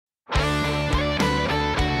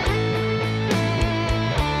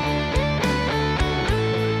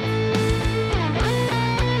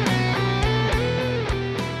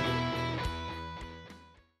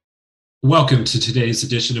Welcome to today's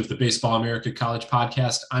edition of the Baseball America College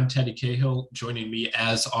Podcast. I'm Teddy Cahill. Joining me,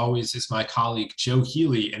 as always, is my colleague Joe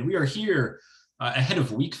Healy, and we are here ahead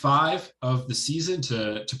of Week 5 of the season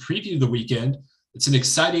to preview the weekend. It's an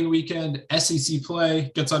exciting weekend. SEC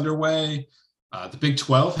play gets underway. The Big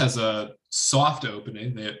 12 has a soft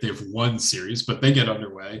opening. They have one series, but they get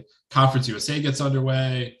underway. Conference USA gets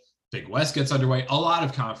underway. Big West gets underway. A lot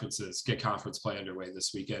of conferences get conference play underway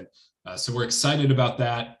this weekend. So we're excited about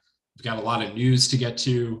that. We've got a lot of news to get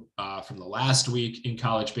to from the last week in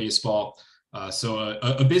college baseball. So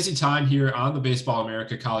a busy time here on the Baseball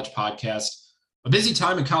America College Podcast. A busy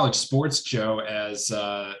time in college sports, Joe, as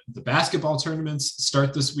the basketball tournaments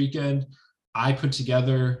start this weekend. I put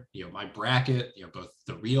together, my bracket, both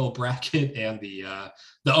the real bracket and the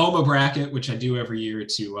OMA bracket, which I do every year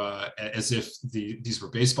to as if these were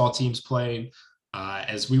baseball teams playing.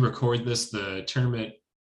 As we record this, the tournament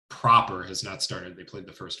proper has not started. They played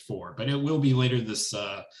the first 4, but it will be later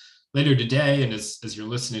today. And as you're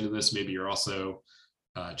listening to this, maybe you're also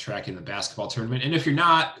tracking the basketball tournament. And if you're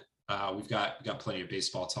not, we've got plenty of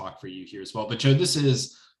baseball talk for you here as well. But Joe, this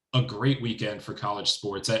is a great weekend for college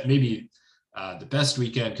sports. Maybe the best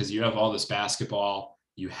weekend because you have all this basketball.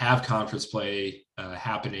 You have conference play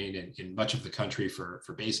happening in much of the country for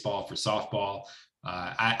baseball, for softball.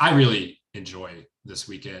 I really enjoy this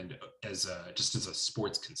weekend as a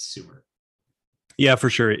sports consumer. Yeah,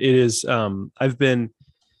 for sure. It is. I've been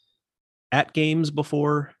at games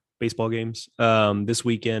before, baseball games, this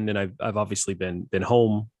weekend, and I've obviously been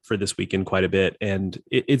home for this weekend quite a bit, and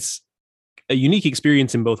it's a unique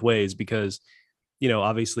experience in both ways because,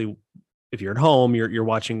 obviously, if you're at home, you're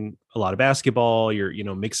watching a lot of basketball.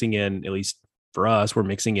 You're mixing in, at least for us, we're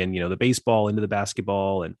mixing in the baseball into the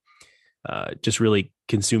basketball and just really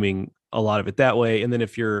consuming a lot of it that way. And then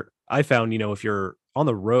if you're on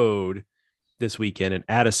the road this weekend and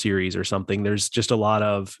at a series or something, there's just a lot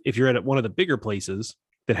of, if you're at one of the bigger places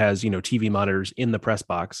that has, TV monitors in the press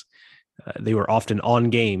box, they were often on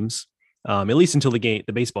games, at least until the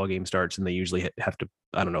baseball game starts. And they usually have to,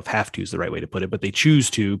 I don't know if have to is the right way to put it, but they choose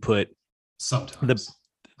to put sometimes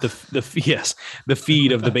the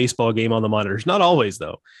feed of the baseball game on the monitors. Not always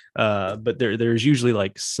though. But there's usually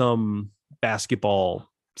like some basketball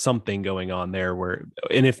something going on there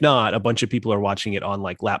and if not, a bunch of people are watching it on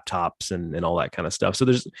like laptops and all that kind of stuff. So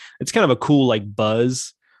it's kind of a cool like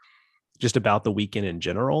buzz just about the weekend in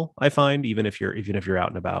general, I find, even if you're out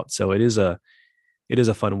and about. So it is a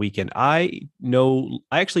fun weekend. I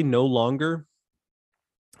actually no longer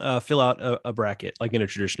fill out a bracket like in a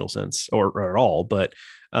traditional sense or at all. But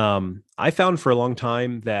I found for a long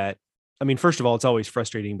time that, first of all, it's always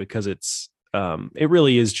frustrating because it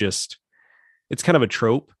really is just, it's kind of a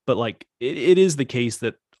trope, but like it is the case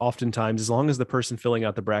that oftentimes, as long as the person filling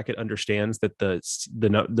out the bracket understands that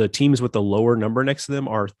the teams with the lower number next to them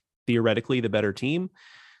are theoretically the better team,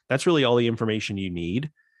 that's really all the information you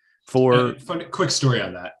need for. Quick story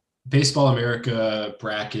on that. Baseball America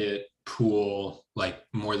bracket pool, like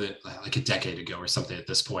more than like a decade ago or something at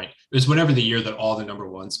this point. It was whenever the year that all the number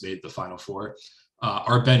ones made the Final Four.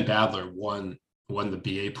 Our Ben Badler won the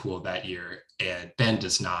BA pool that year, and Ben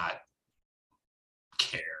does not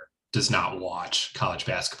care, does not watch college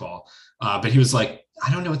basketball. But he was like,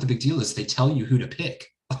 I don't know what the big deal is. They tell you who to pick.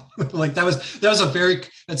 Like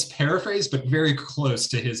that's paraphrased, but very close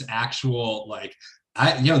to his actual, like,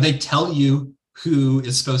 they tell you who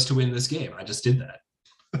is supposed to win this game. I just did that.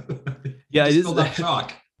 Yeah, it is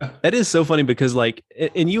that is so funny because like,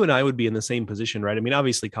 and you and I would be in the same position, right?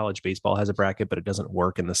 Obviously college baseball has a bracket, but it doesn't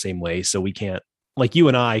work in the same way. So we can't, like, you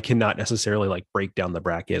and I cannot necessarily like break down the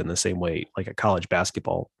bracket in the same way like a college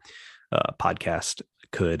basketball podcast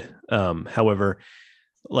could. However,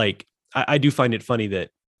 like I do find it funny that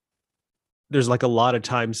there's like a lot of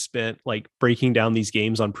time spent like breaking down these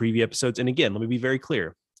games on preview episodes. And again, let me be very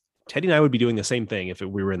clear. Teddy and I would be doing the same thing if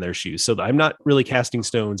we were in their shoes. So I'm not really casting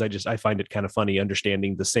stones. I find it kind of funny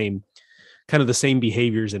understanding the same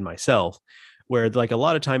behaviors in myself, where like a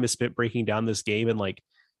lot of time is spent breaking down this game. And like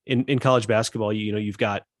in college basketball, you've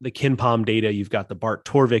got the KenPom data, you've got the Bart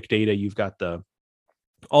Torvik data, you've got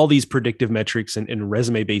all these predictive metrics and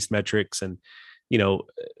resume based metrics. And,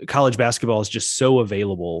 college basketball is just so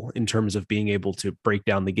available in terms of being able to break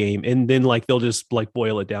down the game. And then like, they'll just like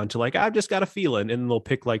boil it down to like, I've just got a feeling, and they'll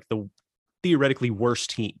pick like the theoretically worst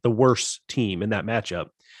team in that matchup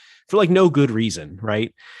for like no good reason.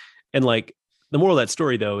 Right. And like the moral of that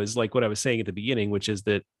story though, is like what I was saying at the beginning, which is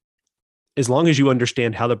that as long as you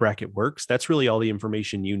understand how the bracket works, that's really all the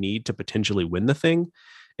information you need to potentially win the thing.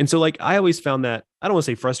 And so like, I always found that, I don't want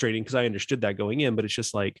to say frustrating because I understood that going in, but it's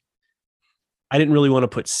just like, I didn't really want to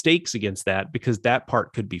put stakes against that because that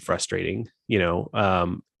part could be frustrating,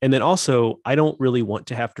 and then also I don't really want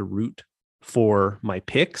to have to root for my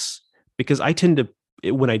picks because I tend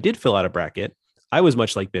to, when I did fill out a bracket, I was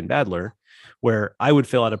much like Ben Badler, where I would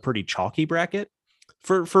fill out a pretty chalky bracket.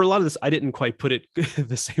 For a lot of this, I didn't quite put it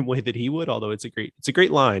the same way that he would, although it's a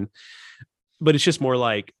great line, but it's just more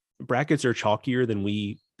like brackets are chalkier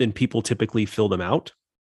than people typically fill them out.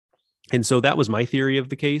 And so that was my theory of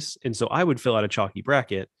the case. And so I would fill out a chalky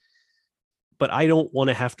bracket, but I don't want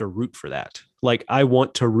to have to root for that. Like I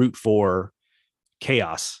want to root for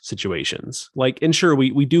chaos situations. Like, and sure,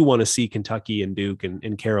 we do want to see Kentucky and Duke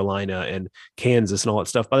and Carolina and Kansas and all that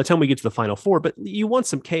stuff by the time we get to the Final Four, but you want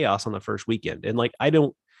some chaos on the first weekend. And like,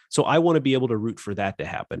 so I want to be able to root for that to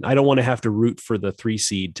happen. I don't want to have to root for the 3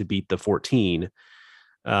 seed to beat the 14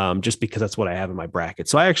 just because that's what I have in my bracket.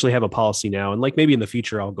 So I actually have a policy now. And like maybe in the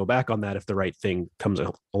future, I'll go back on that if the right thing comes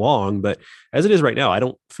along. But as it is right now, I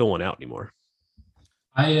don't fill one out anymore.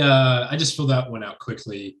 I just filled that one out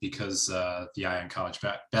quickly because the Eye on College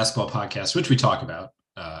Basketball podcast, which we talk about,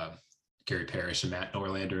 Gary Parrish and Matt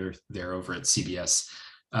Norlander, they're over at CBS.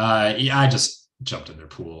 I just jumped in their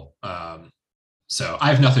pool. So I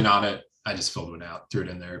have nothing on it. I just filled one out, threw it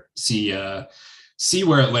in there, see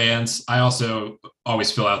where it lands. I also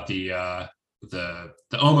always fill out the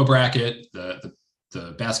OMA bracket, the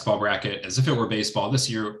basketball bracket, as if it were baseball. This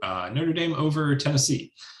year, Notre Dame over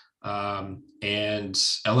Tennessee. And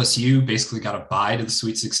LSU basically got a bye to the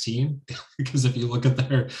Sweet 16 because if you look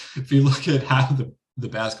at how the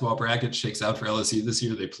basketball bracket shakes out for LSU this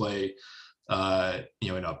year, they play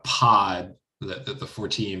in a pod, the 4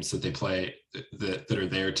 teams that they play that are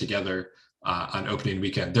there together on opening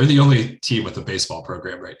weekend. They're the only team with a baseball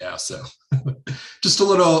program right now, so just a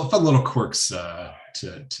fun little quirks to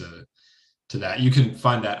that. You can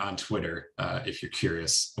find that on Twitter if you're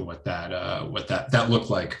curious what that looked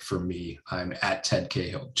like for me. I'm at Ted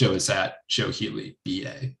Cahill. Joe is at Joe Healy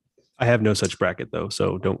BA. I have no such bracket though,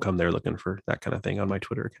 so don't come there looking for that kind of thing on my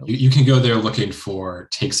Twitter account. You can go there looking for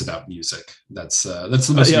takes about music. That's the most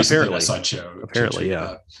recent thing I saw Joe. Apparently,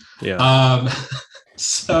 yeah.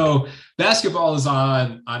 So basketball is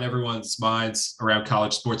on everyone's minds around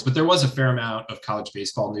college sports, but there was a fair amount of college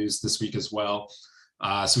baseball news this week as well.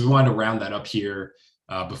 So we wanted to round that up here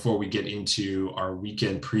before we get into our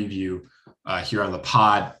weekend preview here on the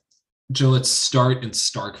pod. Joe, let's start in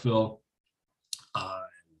Starkville on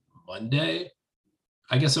Monday,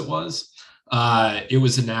 I guess it was. It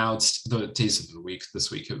was announced, the days of the week this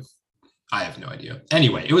week I have no idea.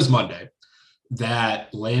 Anyway, it was Monday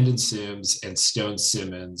that Landon Sims and Stone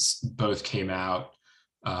Simmons both came out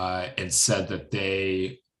and said that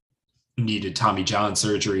they needed Tommy John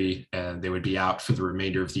surgery and they would be out for the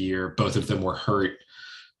remainder of the year. Both of them were hurt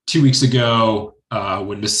 2 weeks ago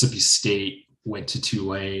when Mississippi State went to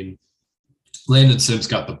Tulane. Landon Sims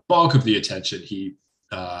got the bulk of the attention. He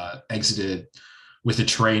exited with a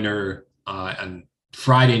trainer on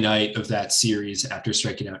Friday night of that series after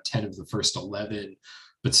striking out 10 of the first 11.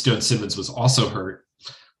 But Stone Simmons was also hurt.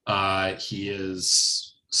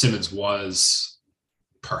 Simmons was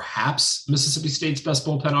perhaps Mississippi State's best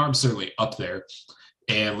bullpen arm, certainly up there.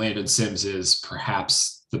 And Landon Sims is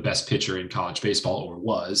perhaps the best pitcher in college baseball, or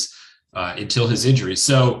was, until his injury.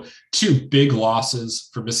 So 2 big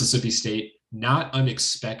losses for Mississippi State, not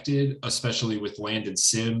unexpected, especially with Landon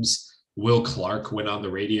Sims. Will Clark went on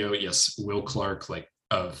the radio. Yes, Will Clark, like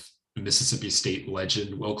of Mississippi State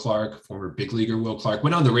legend Will Clark, former big leaguer Will Clark,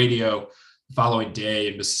 went on the radio the following day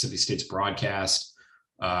in Mississippi State's broadcast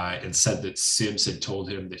and said that Sims had told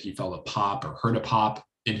him that he felt a pop or heard a pop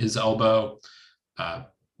in his elbow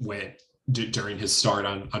during his start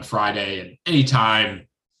on Friday. And anytime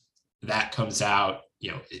that comes out,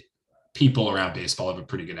 people around baseball have a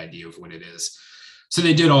pretty good idea of when it is. So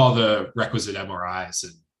they did all the requisite MRIs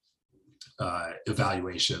and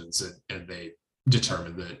evaluations, and they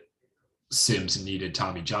determined that Sims needed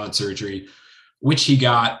Tommy John surgery, which he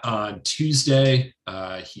got on Tuesday.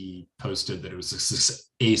 He posted that it was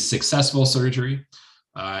a successful surgery,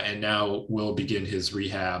 and now will begin his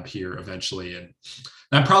rehab here eventually. And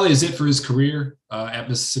that probably is it for his career at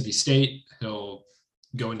Mississippi State. He'll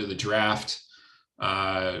go into the draft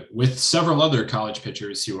with several other college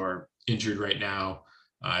pitchers who are injured right now.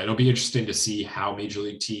 It'll be interesting to see how major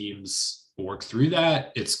league teams work through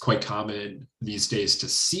that. It's quite common these days to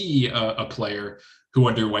see a player who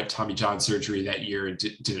underwent Tommy John surgery that year and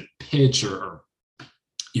didn't pitch or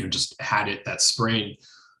just had it that spring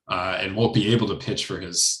and won't be able to pitch for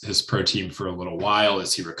his pro team for a little while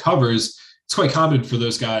as he recovers. It's quite common for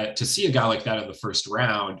those guys to see a guy like that in the first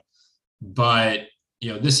round, but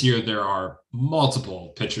this year there are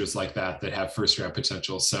multiple pitchers like that have first round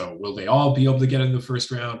potential. So will they all be able to get in the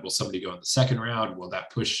first round? Will somebody go in the second round? Will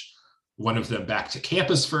that push one of them back to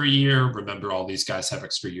campus for a year? Remember, all these guys have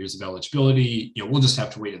extra years of eligibility. We'll just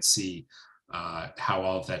have to wait and see how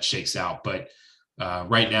all of that shakes out. But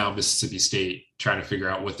right now, Mississippi State trying to figure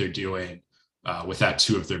out what they're doing with that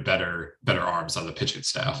two of their better arms on the pitching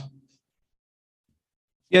staff.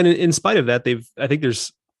 Yeah, and in spite of that,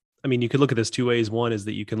 you could look at this two ways. One is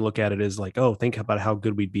that you can look at it as like, oh, think about how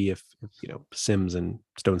good we'd be if Sims and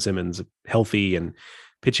Stone Simmons healthy and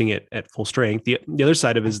pitching it at full strength. The other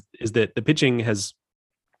side of it is that the pitching has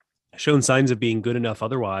shown signs of being good enough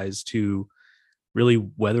otherwise to really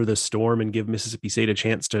weather the storm and give Mississippi State a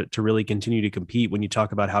chance to really continue to compete. When you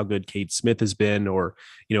talk about how good Cade Smith has been, or,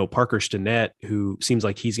 Parker Stinnett, who seems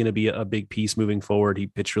like he's going to be a big piece moving forward. He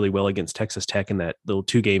pitched really well against Texas Tech in that little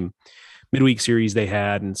 2-game midweek series they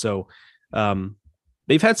had. And so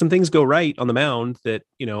they've had some things go right on the mound that,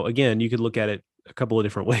 again, you could look at it a couple of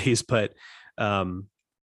different ways, but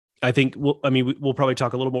I think we'll probably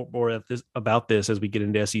talk a little more about this as we get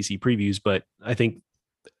into SEC previews, but I think,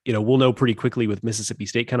 we'll know pretty quickly with Mississippi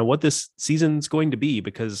State kind of what this season's going to be,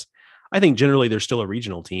 because I think generally they're still a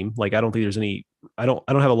regional team. Like, I don't think I don't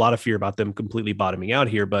have a lot of fear about them completely bottoming out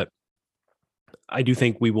here, but I do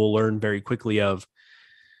think we will learn very quickly of,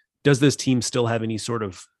 does this team still have any sort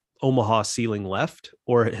of Omaha ceiling left,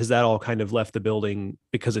 or has that all kind of left the building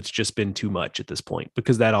because it's just been too much at this point?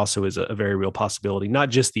 Because that also is a very real possibility,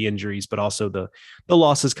 not just the injuries, but also the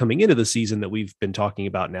losses coming into the season that we've been talking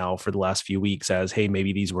about now for the last few weeks as, hey,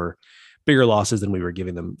 maybe these were bigger losses than we were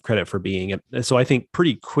giving them credit for being. And so I think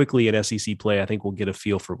pretty quickly in SEC play, I think we'll get a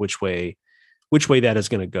feel for which way that is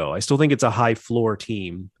going to go. I still think it's a high floor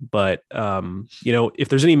team, but if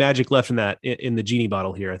there's any magic left in the genie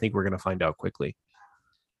bottle here, I think we're going to find out quickly.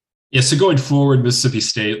 Yeah, so going forward, Mississippi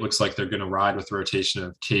State looks like they're going to ride with the rotation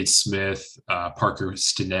of Cade Smith, Parker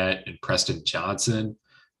Stinnett, and Preston Johnson.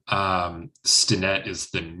 Stinnett is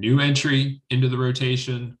the new entry into the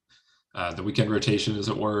rotation, the weekend rotation, as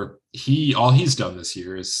it were. All he's done this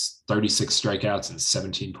year is 36 strikeouts and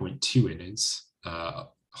 17.2 innings,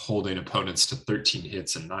 holding opponents to 13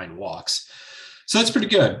 hits and 9 walks. So that's pretty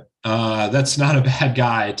good. That's not a bad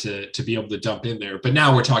guy to be able to dump in there. But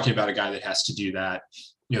now we're talking about a guy that has to do that.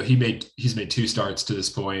 He's made 2 starts to this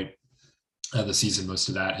point the season. Most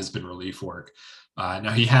of that has been relief work.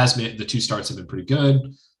 Now he has made the 2 starts have been pretty good.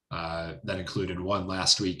 That included one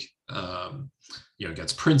last week,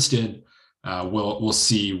 against Princeton. We'll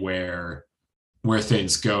see where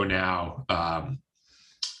things go now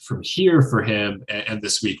from here for him. And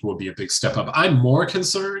this week will be a big step up. I'm more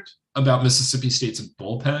concerned about Mississippi State's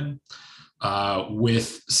bullpen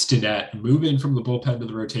with Stinnett moving from the bullpen to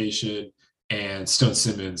the rotation and Stone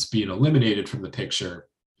Simmons being eliminated from the picture.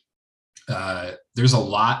 There's a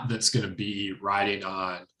lot that's going to be riding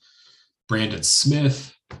on Brandon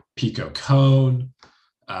Smith, Pico Cone,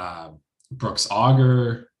 Brooks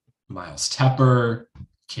Auger, Miles Tepper,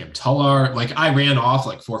 Cam Tullar. Like, I ran off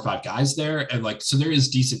like 4 or 5 guys there, and so there is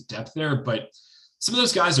decent depth there, but some of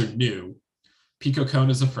those guys are new. Pico Cone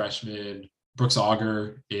is a freshman. Brooks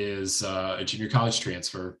Auger is a junior college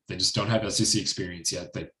transfer. They just don't have SEC experience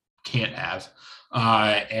yet. They can't have.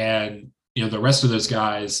 And the rest of those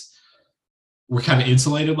guys were kind of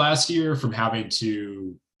insulated last year from having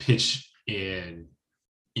to pitch in,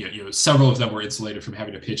 several of them were insulated from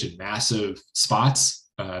having to pitch in massive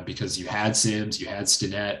spots because you had Sims, you had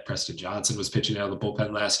Stinnett, Preston Johnson was pitching out of the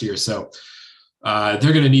bullpen last year. So they're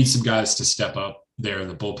going to need some guys to step up there in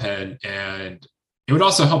the bullpen. And it would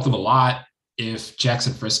also help them a lot if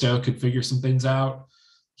Jackson Fristow could figure some things out.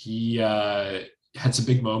 He had some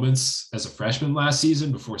big moments as a freshman last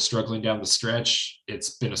season before struggling down the stretch.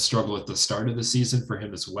 It's been a struggle at the start of the season for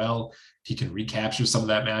him as well. If he can recapture some of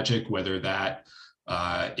that magic, whether that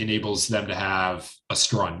enables them to have a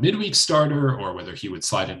strong midweek starter or whether he would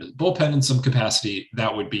slide into the bullpen in some capacity,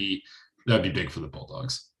 that would be big for the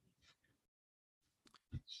Bulldogs.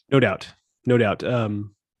 No doubt.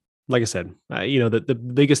 Like I said,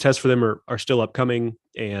 the biggest tests for them are still upcoming,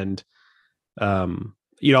 and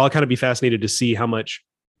I'll kind of be fascinated to see how much,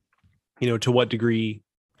 to what degree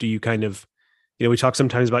do you kind of, we talk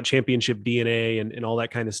sometimes about championship DNA and all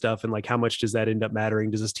that kind of stuff. And like, how much does that end up mattering?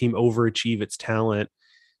 Does this team overachieve its talent?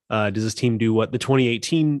 Does this team do what the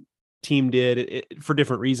 2018 team did for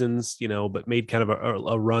different reasons, but made kind of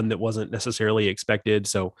a run that wasn't necessarily expected.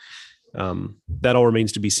 So that all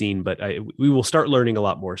remains to be seen, but we will start learning a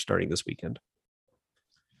lot more starting this weekend.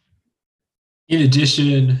 In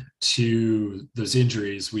addition to those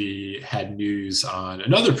injuries, we had news on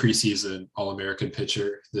another preseason All-American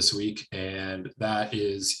pitcher this week, and that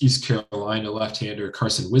is East Carolina left-hander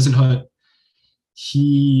Carson Whisenhunt.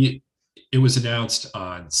 It was announced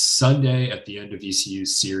on Sunday at the end of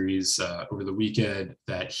ECU's series over the weekend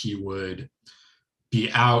that he would be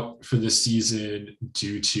out for this season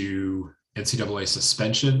due to NCAA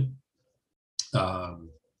suspension.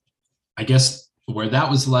 I guess where that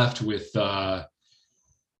was left with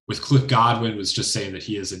Cliff Godwin was just saying that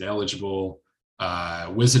he is ineligible.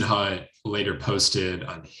 Whisenhunt later posted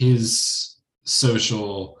on his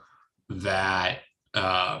social that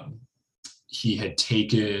he had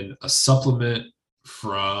taken a supplement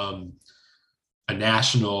from a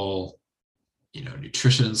national,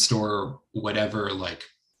 nutrition store, whatever. Like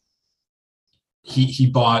he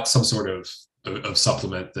bought some sort of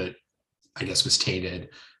supplement that I guess was tainted,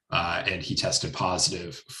 and he tested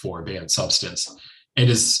positive for a banned substance, and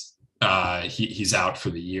he's out for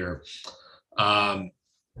the year.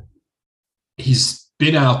 He's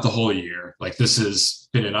been out the whole year. Like, this has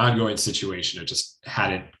been an ongoing situation. It just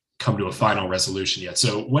hadn't come to a final resolution yet.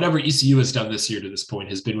 So whatever ECU has done this year to this point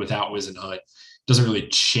has been without Whisenhunt. Doesn't really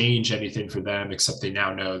change anything for them, except they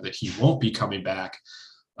now know that he won't be coming back.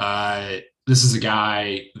 This is a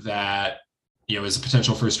guy that, is a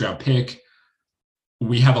potential first-round pick.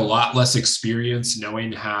 We have a lot less experience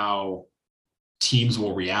knowing how teams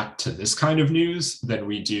will react to this kind of news than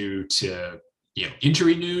we do to,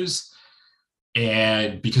 injury news.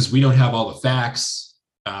 And because we don't have all the facts,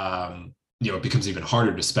 it becomes even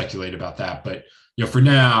harder to speculate about that. But, for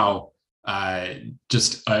now,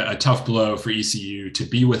 just a tough blow for ECU to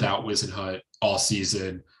be without Whisenhunt all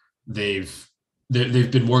season. They've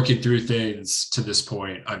been working through things to this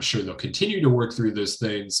point. I'm sure they'll continue to work through those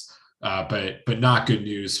things, but not good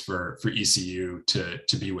news for ECU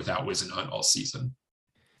to be without Whisenhunt all season.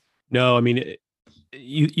 No, I mean,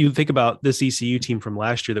 you think about this ECU team from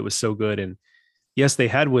last year that was so good, and yes, they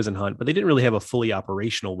had Whisenhunt, but they didn't really have a fully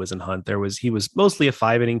operational Whisenhunt. He was mostly a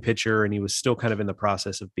 5-inning pitcher, and he was still kind of in the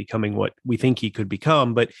process of becoming what we think he could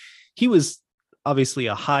become. But he was obviously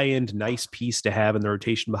a high-end, nice piece to have in the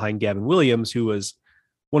rotation behind Gavin Williams, who was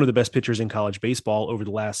one of the best pitchers in college baseball over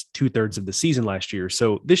the last 2/3 of the season last year.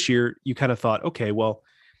 So this year, you kind of thought, okay, well,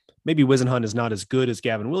 maybe Whisenhunt is not as good as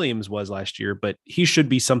Gavin Williams was last year, but he should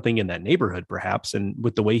be something in that neighborhood, perhaps. And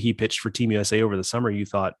with the way he pitched for Team USA over the summer, you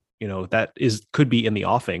thought, could be in the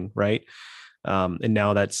offing, right? And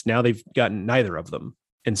now they've gotten neither of them,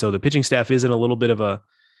 and so the pitching staff is in a little bit of a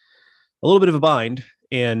bind.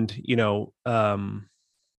 And I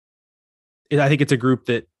think it's a group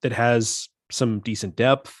that has some decent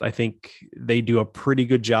depth. I think they do a pretty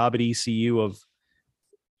good job at ECU of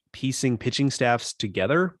piecing pitching staffs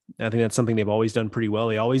together. I think that's something they've always done pretty well.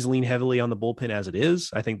 They always lean heavily on the bullpen as it is.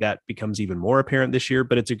 I think that becomes even more apparent this year.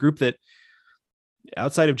 But it's a group that,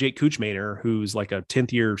 outside of Jake Kuchmaner, who's like a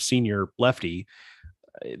 10th year senior lefty,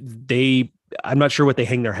 I'm not sure what they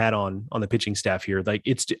hang their hat on the pitching staff here.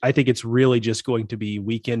 I think it's really just going to be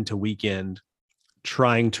weekend to weekend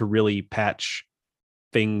trying to really patch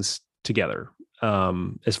things together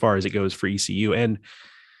as far as it goes for ECU. And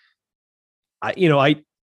I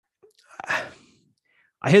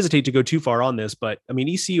hesitate to go too far on this, but I mean,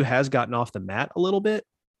 ECU has gotten off the mat a little bit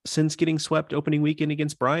since getting swept opening weekend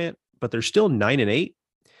against Bryant, but they're still 9-8.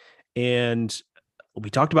 And we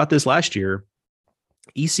talked about this last year.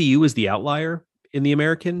 ECU is the outlier in the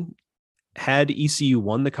American. Had ECU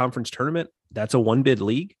won the conference tournament, that's a 1-bid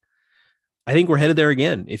league. I think we're headed there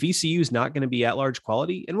again. If ECU is not going to be at large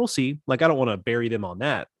quality, and we'll see, I don't want to bury them on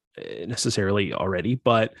that necessarily already,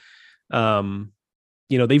 but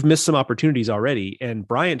they've missed some opportunities already, and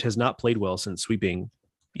Bryant has not played well since sweeping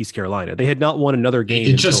East Carolina. They had not won another game.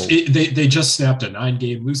 They just snapped a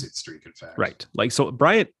 9-game losing streak, in fact. Right. So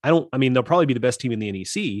Bryant, they'll probably be the best team in the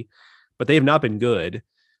NEC, but they have not been good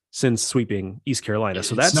since sweeping East Carolina.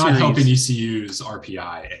 So that's not helping ECU's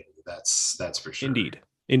RPI. That's for sure.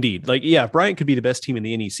 Indeed. Bryant could be the best team in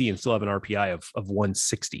the NEC and still have an RPI of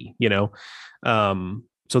 160,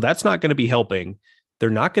 so that's not going to be helping. They're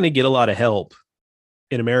not going to get a lot of help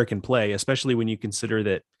in American play, especially when you consider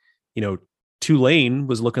that, Tulane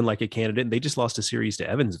was looking like a candidate, and they just lost a series to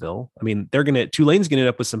Evansville. I mean, Tulane's going to end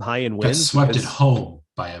up with some high-end wins. Got swept at home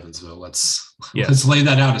by Evansville. Let's lay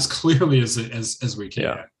that out as clearly as we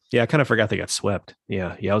can. Yeah, I kind of forgot they got swept.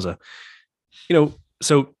 Yeah, yowza.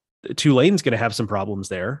 So Tulane's going to have some problems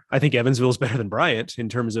there. I think Evansville's better than Bryant in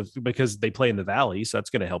terms of, because they play in the Valley, so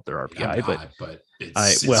that's going to help their RPI. But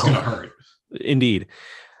it's going to hurt. Indeed.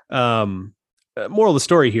 Moral of the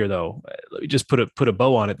story here, though, let me just put a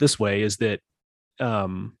bow on it this way, is that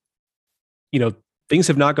things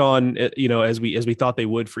have not gone, as we thought they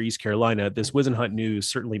would for East Carolina. This Whisenhunt news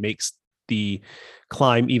certainly makes the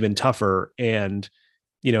climb even tougher. And,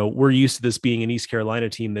 we're used to this being an East Carolina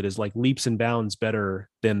team that is like leaps and bounds better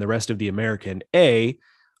than the rest of the American. I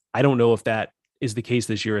don't know if that is the case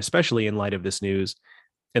this year, especially in light of this news.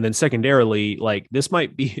 And then secondarily, like this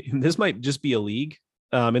might just be a league.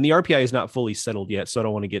 And the RPI is not fully settled yet, so I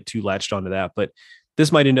don't want to get too latched onto that, but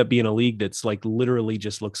this might end up being a league that's like literally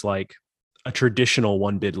just looks like a traditional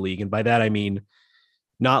one bid league. And by that, I mean,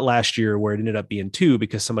 not last year where it ended up being 2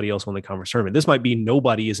 because somebody else won the conference tournament. This might be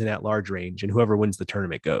nobody is in at large range and whoever wins the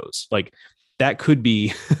tournament goes. Like that could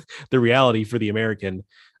be the reality for the American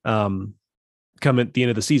come at the end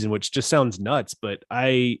of the season, which just sounds nuts. But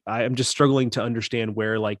I am just struggling to understand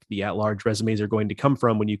where like the at large resumes are going to come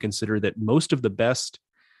from when you consider that most of the best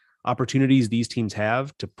opportunities these teams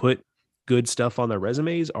have to put good stuff on their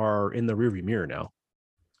resumes are in the rearview mirror now.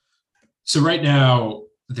 So right now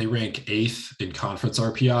they rank 8th in conference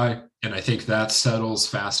RPI, and I think that settles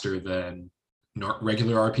faster than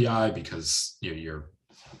regular RPI because you're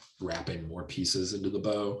wrapping more pieces into the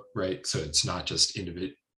bow, right? So it's not just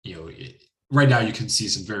individual. Right now you can see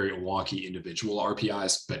some very wonky individual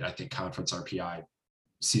RPIs, but I think conference RPI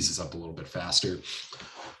seizes up a little bit faster.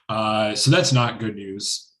 So that's not good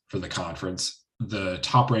news for the conference. The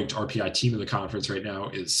top ranked RPI team in the conference right now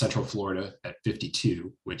is Central Florida at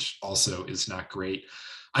 52, which also is not great.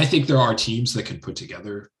 I think there are teams that can put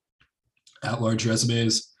together at-large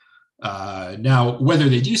resumes. Now, whether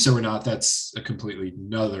they do so or not, that's a completely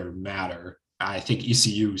another matter. I think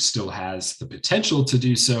ECU still has the potential to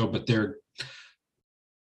do so, but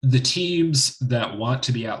the teams that want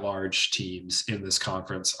to be at-large teams in this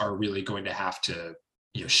conference are really going to have to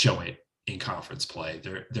show it in conference play.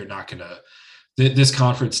 They're not going to. This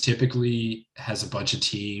conference typically has a bunch of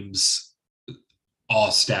teams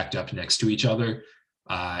all stacked up next to each other.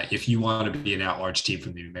 If you want to be an at-large team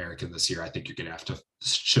from the American this year, I think you're going to have to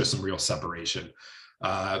show some real separation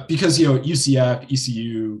because UCF,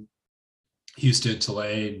 ECU, Houston,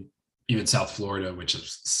 Tulane, even South Florida, which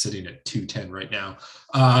is sitting at 210 right now.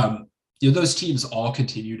 Those teams all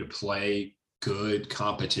continue to play good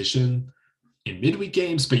competition in midweek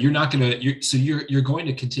games, but you're not going to. You're going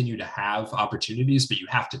to continue to have opportunities, but you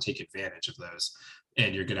have to take advantage of those,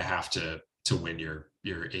 and you're going to have to win your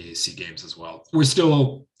AAC games as well. We're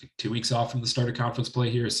still 2 weeks off from the start of conference play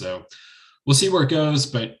here, so we'll see where it goes.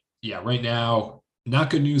 But yeah, right now, not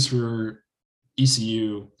good news for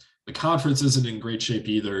ECU. The conference isn't in great shape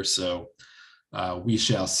either, so we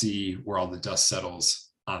shall see where all the dust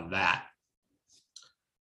settles on that.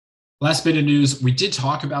 Last bit of news, we did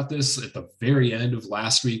talk about this at the very end of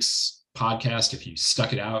last week's podcast. If you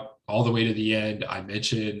stuck it out all the way to the end, I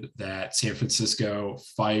mentioned that San Francisco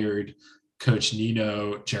fired Coach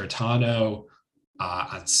Nino Geritano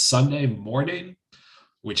on Sunday morning,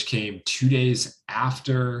 which came 2 days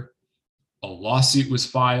after a lawsuit was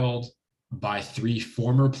filed by 3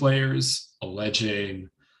 former players alleging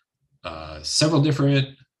several different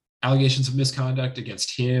allegations of misconduct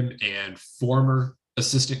against him and former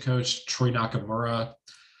assistant coach Troy Nakamura.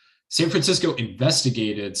 San Francisco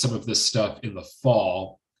investigated some of this stuff in the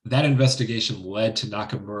fall. That investigation led to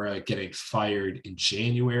Nakamura getting fired in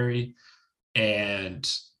January, and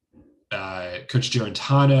Coach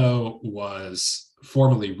Geritano was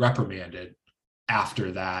formally reprimanded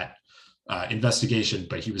after that investigation,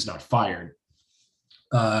 but he was not fired.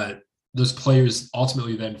 Those players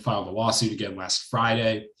ultimately then filed a lawsuit again last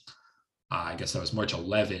Friday. I guess that was March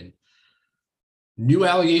 11. New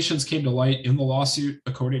allegations came to light in the lawsuit,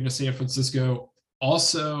 according to San Francisco.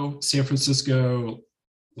 Also, San Francisco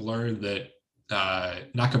learned that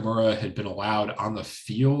Nakamura had been allowed on the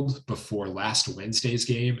field before last Wednesday's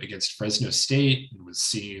game against Fresno State and was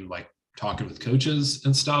seen talking with coaches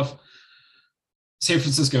and stuff. San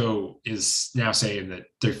Francisco is now saying that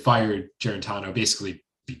they fired Geritano basically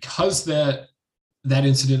because that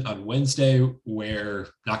incident on Wednesday where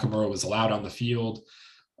Nakamura was allowed on the field,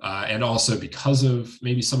 and also because of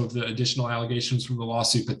maybe some of the additional allegations from the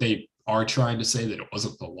lawsuit, but they are trying to say that it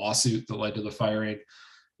wasn't the lawsuit that led to the firing.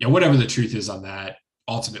 Whatever the truth is on that,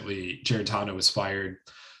 ultimately Geritano was fired.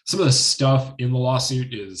 Some of the stuff in the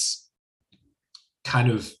lawsuit is kind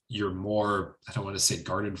of your more, I don't want to say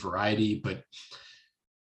garden variety, but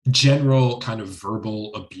general kind of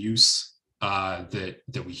verbal abuse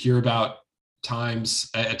that we hear about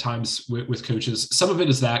at times with coaches. Some of it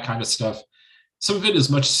is that kind of stuff. Some of it is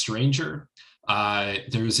much stranger.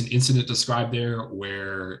 There was an incident described there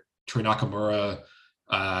where Troy Nakamura,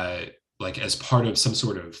 as part of some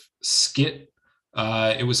sort of skit,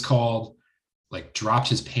 it was called, dropped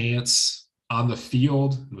his pants on the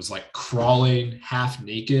field and was like crawling half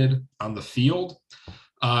naked on the field.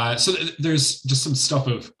 So there's just some stuff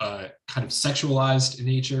of kind of sexualized in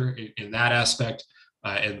nature in that aspect,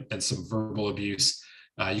 and some verbal abuse.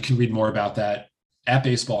 You can read more about that at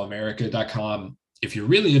baseballamerica.com. If you're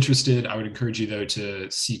really interested, I would encourage you, though,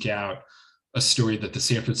 to seek out a story that the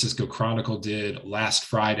San Francisco Chronicle did last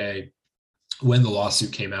Friday when the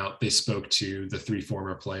lawsuit came out. They spoke to the 3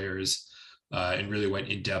 former players and really went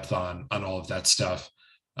in depth on all of that stuff.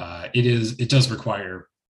 It does require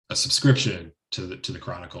a subscription to the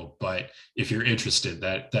Chronicle, but if you're interested,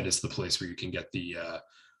 that is the place where you can get the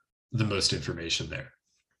most information there.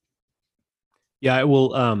 Yeah, I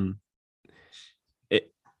will.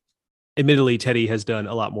 Admittedly, Teddy has done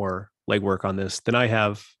a lot more legwork on this than I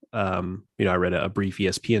have. I read a brief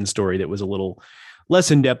ESPN story that was a little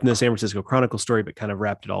less in depth than the San Francisco Chronicle story, but kind of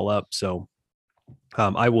wrapped it all up. So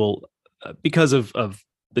I will, because of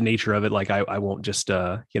the nature of it, like I won't just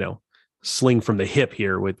sling from the hip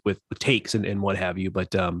here with takes and what have you.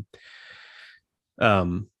 But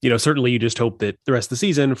certainly you just hope that the rest of the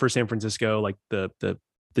season for San Francisco, like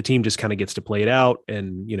the team just kind of gets to play it out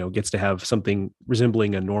and, gets to have something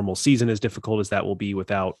resembling a normal season, as difficult as that will be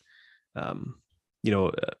without,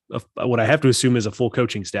 what I have to assume is a full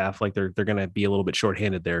coaching staff. Like they're going to be a little bit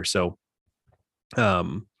shorthanded there. So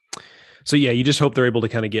yeah, you just hope they're able to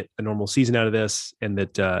kind of get a normal season out of this, and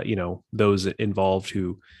that, those involved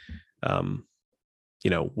who,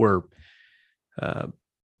 were,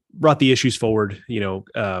 brought the issues forward,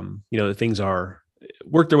 that things are,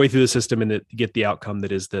 work their way through the system and to get the outcome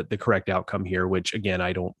that is the correct outcome here, which again,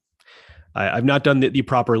 I've not done the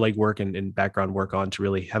proper legwork and background work on to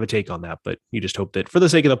really have a take on that, but you just hope that for the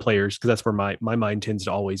sake of the players, because that's where my mind tends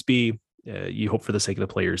to always be, you hope for the sake of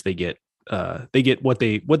the players, they get what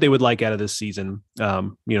they would like out of this season,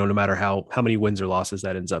 no matter how many wins or losses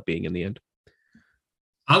that ends up being in the end.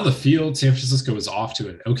 On the field, San Francisco was off to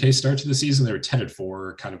an okay start to the season. They were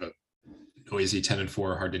 10-4, kind of a noisy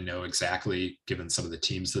 10-4, hard to know exactly given some of the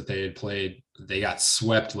teams that they had played. They got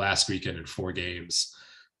swept last weekend in 4 games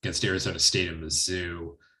against Arizona State and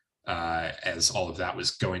Mizzou as all of that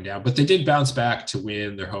was going down. But they did bounce back to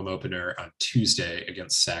win their home opener on Tuesday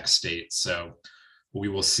against Sac State. So we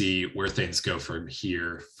will see where things go from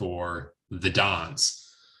here for the Dons.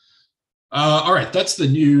 All right, that's the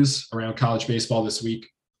news around college baseball this week.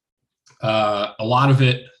 A lot of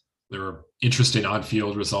it, there are interesting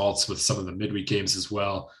on-field results with some of the midweek games as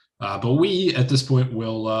well. But we, at this point,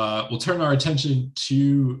 will turn our attention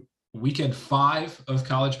to weekend 5 of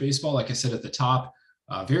college baseball. Like I said at the top,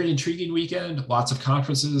 very intriguing weekend, lots of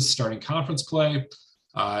conferences starting conference play,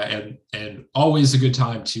 and always a good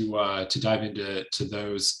time to dive into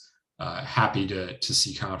those. Happy to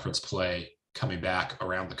see conference play coming back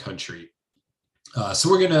around the country. So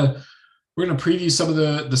we're gonna preview some of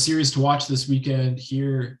the series to watch this weekend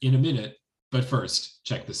here in a minute. But first,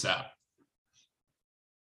 check this out.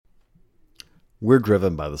 We're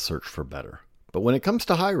driven by the search for better. But when it comes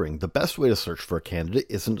to hiring, the best way to search for a candidate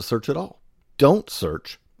isn't to search at all. Don't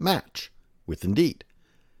search, match with Indeed.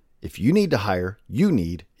 If you need to hire, you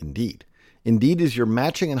need Indeed. Indeed is your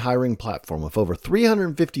matching and hiring platform with over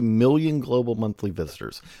 350 million global monthly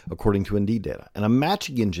visitors, according to Indeed data, and a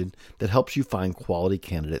matching engine that helps you find quality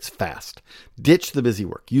candidates fast. Ditch the busy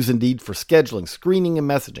work. Use Indeed for scheduling, screening, and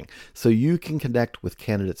messaging so you can connect with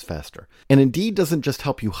candidates faster. And Indeed doesn't just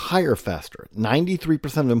help you hire faster.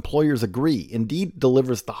 93% of employers agree Indeed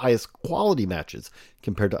delivers the highest quality matches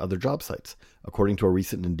compared to other job sites, according to a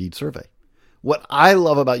recent Indeed survey. What I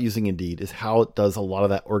love about using Indeed is how it does a lot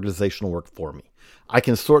of that organizational work for me. I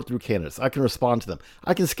can sort through candidates. I can respond to them.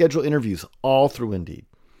 I can schedule interviews all through Indeed.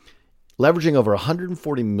 Leveraging over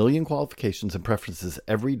 140 million qualifications and preferences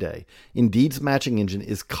every day, Indeed's matching engine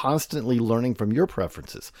is constantly learning from your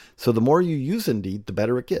preferences. So the more you use Indeed, the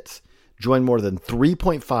better it gets. Join more than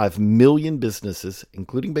 3.5 million businesses,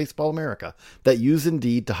 including Baseball America, that use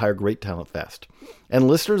Indeed to hire great talent fast. And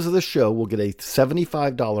listeners of the show will get a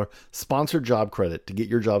 $75 sponsored job credit to get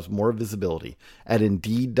your jobs more visibility at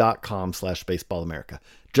Indeed.com/BaseballAmerica.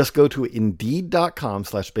 Just go to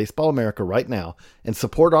Indeed.com/BaseballAmerica right now and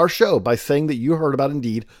support our show by saying that you heard about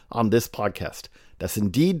Indeed on this podcast. That's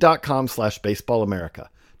Indeed.com/BaseballAmerica.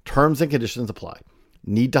 Terms and conditions apply.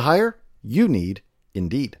 Need to hire? You need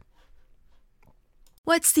Indeed.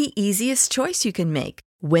 What's the easiest choice you can make?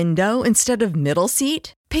 Window instead of middle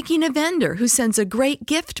seat? Picking a vendor who sends a great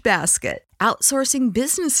gift basket? Outsourcing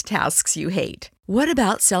business tasks you hate? What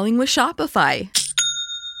about selling with Shopify?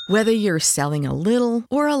 Whether you're selling a little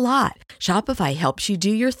or a lot, Shopify helps you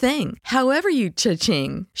do your thing, however you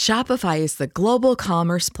cha-ching. Shopify is the global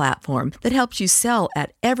commerce platform that helps you sell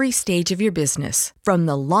at every stage of your business. From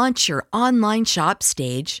the launch your online shop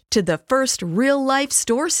stage to the first real-life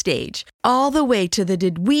store stage, all the way to the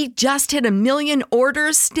did we just hit a million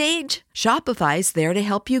orders stage. Shopify's there to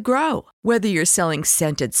help you grow. Whether you're selling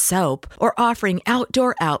scented soap or offering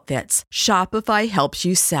outdoor outfits, Shopify helps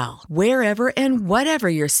you sell. Wherever and whatever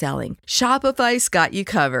you're selling, Shopify's got you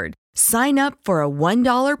covered. Sign up for a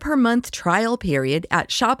 $1 per month trial period at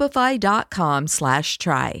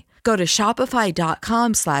shopify.com/try. Go to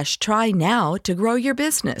shopify.com/try now to grow your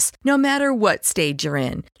business, no matter what stage you're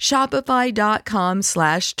in.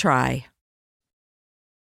 Shopify.com/try.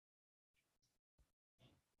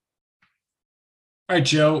 All right,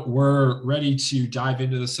 Joe, we're ready to dive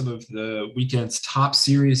into some of the weekend's top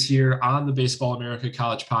series here on the Baseball America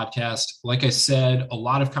College podcast. Like I said, a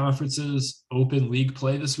lot of conferences open league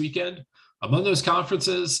play this weekend. Among those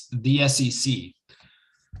conferences, the SEC.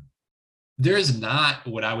 There is not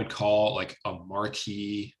what I would call like a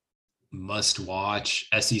marquee must-watch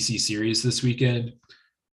SEC series this weekend.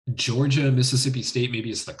 Georgia, Mississippi State maybe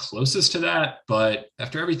is the closest to that, but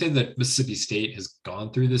after everything that Mississippi State has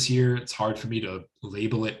gone through this year, it's hard for me to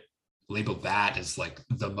label that as like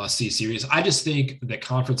the must-see series. I just think that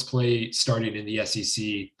conference play starting in the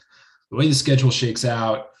SEC, the way the schedule shakes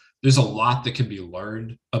out, there's a lot that can be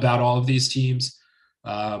learned about all of these teams.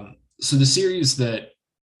 So the series that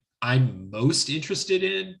I'm most interested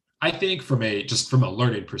in, I think from a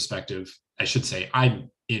learning perspective, I should say I'm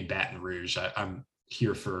in Baton Rouge. I'm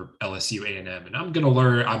here for LSU A&M, and I'm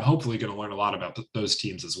hopefully going to learn a lot about those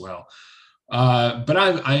teams as well. But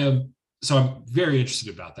I'm very interested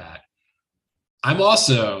about that. I'm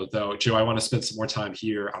also, though, Joe, I want to spend some more time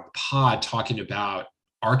here on the pod talking about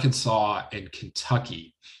Arkansas and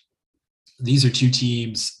Kentucky. These are two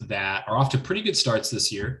teams that are off to pretty good starts this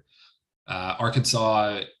year.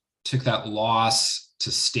 Arkansas took that loss to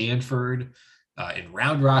Stanford in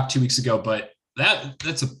Round Rock 2 weeks ago, but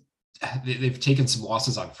they've taken some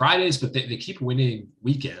losses on Fridays, but they keep winning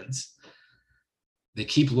weekends. They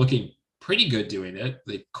keep looking pretty good doing it.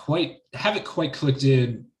 They haven't quite clicked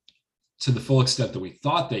in to the full extent that we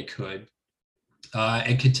thought they could.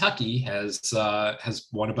 And Kentucky has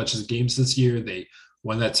won a bunch of games this year. They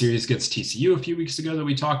won that series against TCU a few weeks ago that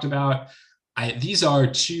we talked about. These are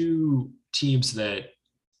two teams that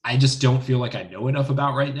I just don't feel like I know enough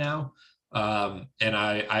about right now. And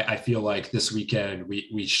I feel like this weekend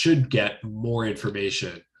we should get more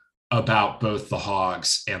information about both the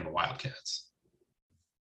Hogs and the Wildcats.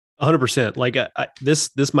 100%. Like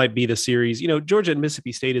this might be the series. Georgia and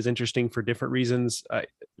Mississippi State is interesting for different reasons. I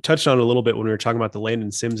touched on it a little bit when we were talking about the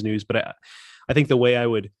Landon Sims news, but I think the way I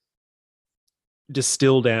would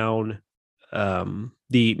distill down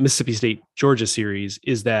the Mississippi State Georgia series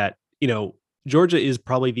is that Georgia is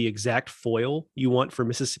probably the exact foil you want for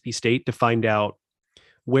Mississippi State to find out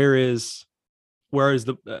where is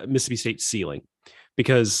the Mississippi State ceiling,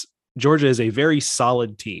 because Georgia is a very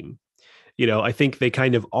solid team. I think they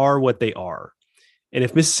kind of are what they are. And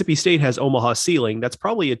if Mississippi State has Omaha ceiling, that's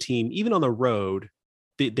probably a team, even on the road,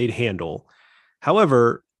 they'd handle.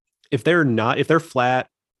 However, if they're flat,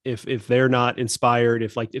 if they're not inspired,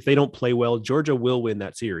 if they don't play well, Georgia will win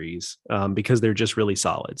that series because they're just really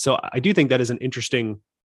solid. So I do think that is an interesting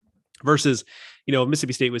versus, if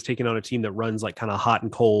Mississippi State was taking on a team that runs like kind of hot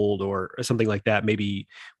and cold or something like that, maybe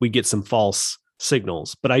we get some false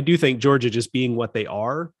signals. But I do think Georgia just being what they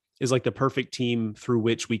are is like the perfect team through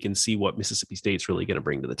which we can see what Mississippi State's really going to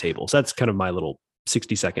bring to the table. So that's kind of my little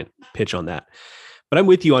 60-second pitch on that. But I'm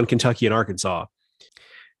with you on Kentucky and Arkansas.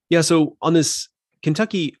 Yeah. So on this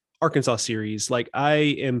Kentucky Arkansas series, like I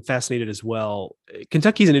am fascinated as well.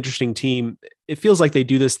 Kentucky's an interesting team. It feels like they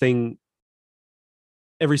do this thing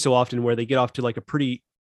every so often where they get off to like a pretty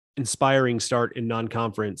inspiring start in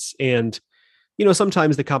non-conference. And,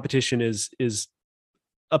 sometimes the competition is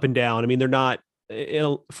up and down. I mean, they're not,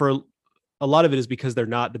 for a lot of it is because they're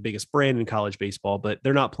not the biggest brand in college baseball, but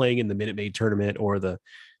they're not playing in the Minute Maid tournament or the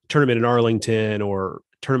tournament in Arlington or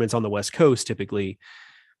tournaments on the West Coast typically.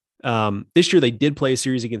 This year they did play a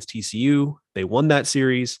series against TCU. They won that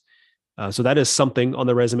series. So that is something on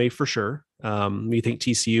the resume for sure. We think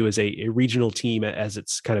TCU is a regional team as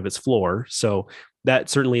its kind of its floor. So that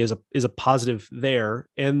certainly is a positive there.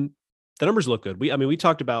 And the numbers look good. We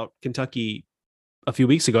talked about Kentucky a few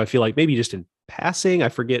weeks ago. I feel like maybe just in passing, I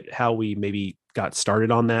forget how we maybe got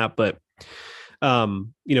started on that, but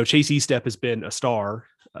Chase Estep has been a star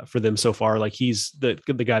for them so far. Like he's the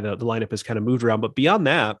guy that the lineup has kind of moved around, but beyond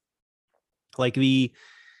that, like the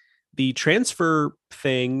the transfer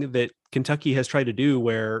thing that Kentucky has tried to do,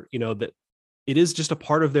 where, that it is just a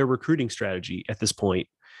part of their recruiting strategy at this point.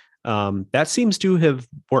 That seems to have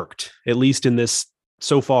worked, at least in this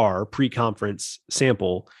so far pre-conference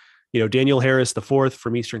sample. Daniel Harris, the fourth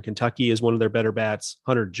from Eastern Kentucky, is one of their better bats.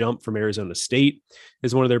 Hunter Jump from Arizona State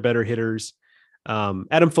is one of their better hitters.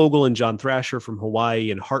 Adam Fogel and John Thrasher from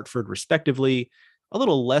Hawaii and Hartford, respectively, a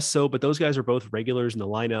little less so, but those guys are both regulars in the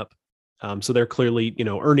lineup. So they're clearly,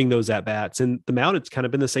 earning those at bats. And the Mount, it's kind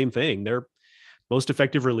of been the same thing. Their most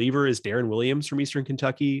effective reliever is Darren Williams from Eastern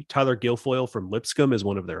Kentucky. Tyler Guilfoyle from Lipscomb is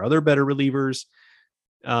one of their other better relievers.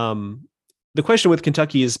 The question with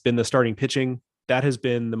Kentucky has been the starting pitching. That has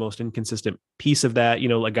been the most inconsistent piece of that.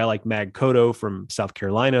 A guy like Mag Cotto from South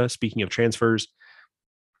Carolina, speaking of transfers,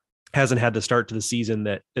 hasn't had the start to the season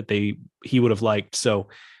that he would have liked. So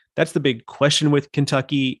that's the big question with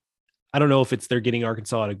Kentucky. I don't know if they're getting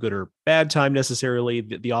Arkansas at a good or bad time necessarily.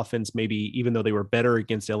 The offense, maybe, even though they were better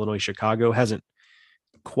against Illinois, Chicago, hasn't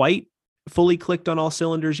quite fully clicked on all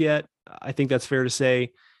cylinders yet. I think that's fair to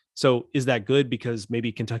say. So is that good because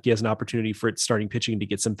maybe Kentucky has an opportunity for its starting pitching to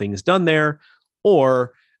get some things done there?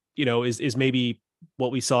 Or, is maybe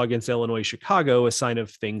what we saw against Illinois, Chicago a sign of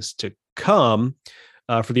things to come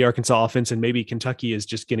for the Arkansas offense, and maybe Kentucky is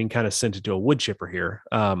just getting kind of sent into a wood chipper here.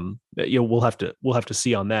 We'll have to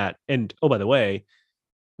see on that. And by the way,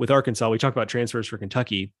 with Arkansas, we talk about transfers for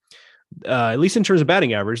Kentucky. At least in terms of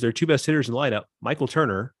batting average, their two best hitters in the lineup: Michael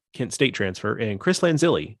Turner, Kent State transfer, and Chris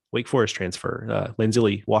Lanzilli, Wake Forest transfer.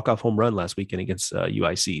 Lanzilli walk-off home run last weekend against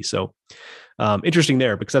UIC. So interesting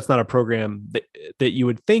there, because that's not a program that you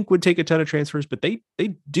would think would take a ton of transfers, but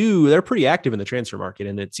they're pretty active in the transfer market,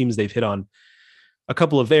 and it seems they've hit on a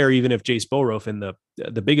couple of there, even if Jace Boroff, and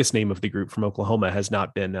the biggest name of the group from Oklahoma, has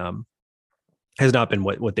not been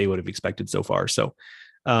what they would have expected so far. So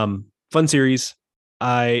fun series.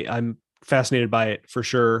 I'm fascinated by it for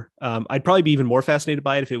sure. I'd probably be even more fascinated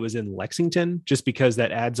by it if it was in Lexington, just because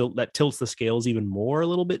that tilts the scales even more a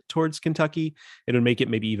little bit towards Kentucky. It would make it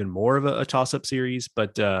maybe even more of a toss-up series.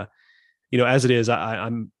 But as it is,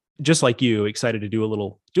 I'm just like you, excited to do a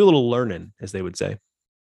little learning, as they would say.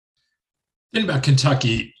 The thing about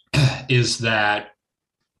Kentucky is that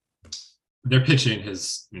their pitching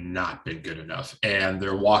has not been good enough, and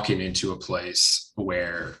they're walking into a place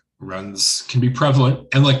where runs can be prevalent,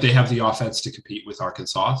 and they have the offense to compete with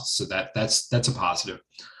Arkansas. So that's a positive,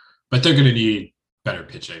 but they're going to need better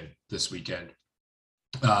pitching this weekend.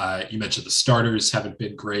 You mentioned the starters haven't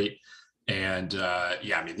been great, and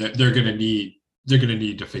they're going to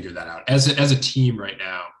need to figure that out as a team right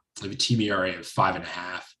now. They have a team ERA of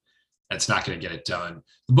 5.5. That's not going to get it done.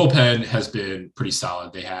 The bullpen has been pretty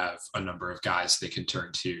solid. They have a number of guys they can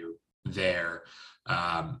turn to there.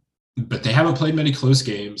 But they haven't played many close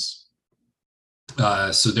games.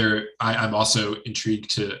 I'm also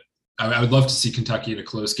intrigued I would love to see Kentucky in a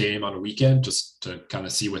close game on a weekend, just to kind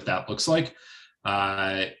of see what that looks like,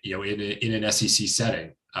 in an SEC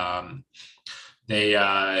setting.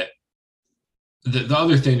 The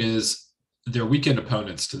other thing is, their weekend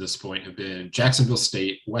opponents to this point have been Jacksonville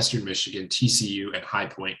State, Western Michigan, TCU, and High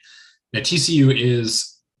Point. Now, TCU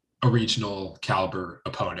is a regional caliber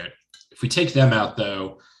opponent. If we take them out,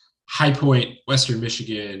 though, High Point, Western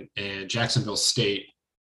Michigan, and Jacksonville State,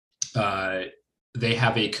 they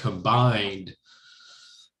have a combined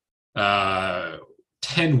 10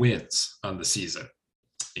 wins on the season.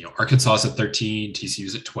 Arkansas is at 13, TCU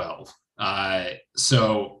is at 12.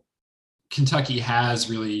 So Kentucky has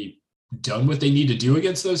really done what they need to do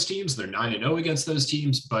against those teams. They're 9-0 against those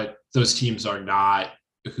teams, but those teams are not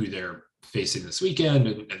who they're facing this weekend,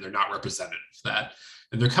 and they're not representative of that.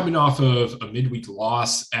 And they're coming off of a midweek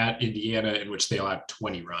loss at Indiana in which they allowed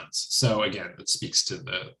 20 runs. So again, that speaks to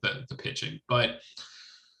the pitching. But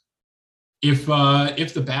if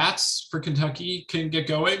the bats for Kentucky can get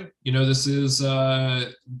going, this is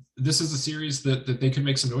a series that they can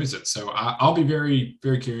make some noise in. So I'll be very,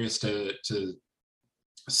 very curious to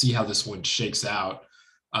see how this one shakes out.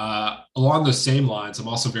 Along those same lines, I'm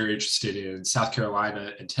also very interested in South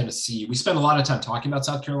Carolina and Tennessee. We spent a lot of time talking about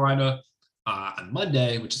South Carolina on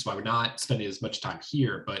Monday, which is why we're not spending as much time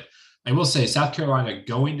here. But I will say South Carolina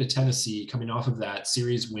going to Tennessee, coming off of that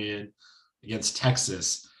series win against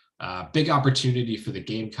Texas, big opportunity for the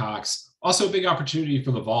Gamecocks. Also a big opportunity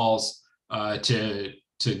for the Vols to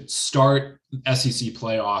start SEC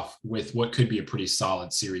playoff with what could be a pretty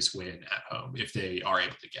solid series win at home if they are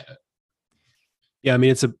able to get it. Yeah, I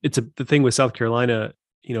mean, the thing with South Carolina,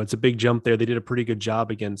 it's a big jump there. They did a pretty good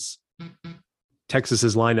job against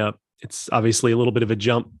Texas's lineup. It's obviously a little bit of a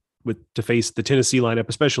jump to face the Tennessee lineup,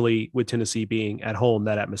 especially with Tennessee being at home.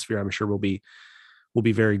 That atmosphere, I'm sure, will be will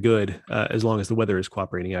be very good as long as the weather is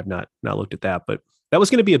cooperating. I've not looked at that, but that was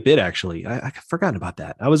going to be a bit actually. I forgot about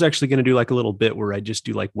that. I was actually going to do like a little bit where I just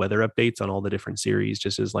do like weather updates on all the different series,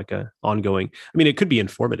 just as like a ongoing. I mean, it could be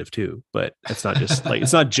informative too, but it's not just like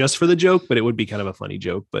it's not just for the joke, but it would be kind of a funny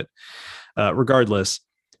joke. But regardless,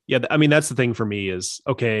 yeah, I mean that's the thing for me is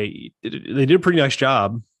okay. They did a pretty nice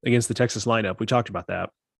job against the Texas lineup. We talked about that.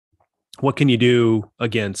 What can you do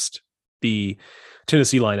against the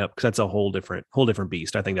Tennessee lineup? Because that's a whole different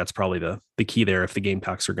beast. I think that's probably the key there if the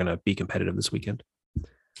Gamecocks are going to be competitive this weekend.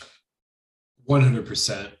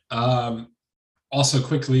 100%. Also,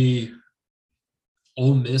 quickly,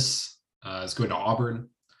 Ole Miss is going to Auburn.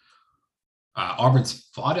 Auburn's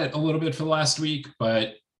fought it a little bit for the last week,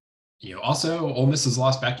 but also Ole Miss has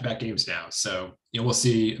lost back-to-back games now, so we'll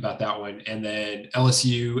see about that one. And then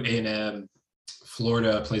LSU, A&M,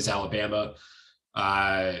 Florida plays Alabama.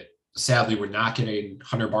 Sadly, we're not getting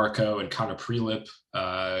Hunter Barco and Connor Prelip,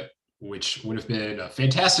 which would have been a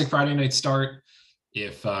fantastic Friday night start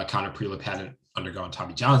if Connor Prelip hadn't undergone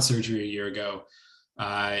Tommy John surgery a year ago.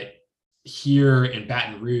 Here in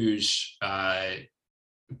Baton Rouge,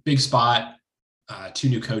 big spot, 2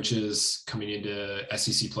 new coaches coming into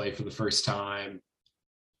SEC play for the first time.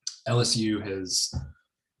 LSU has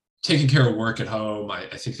taken care of work at home. I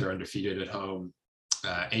think they're undefeated at home.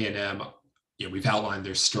 A&M, we've outlined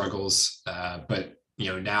their struggles, but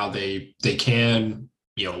now they can,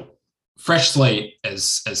 fresh slate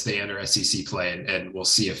as they enter SEC play, and we'll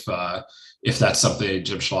see if that's something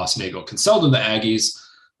Jim Schlossnagle can sell to the Aggies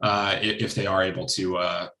if they are able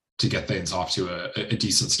to get things off to a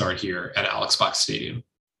decent start here at Alex Box Stadium.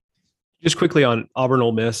 Just quickly on Auburn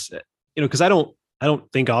Ole Miss, because I don't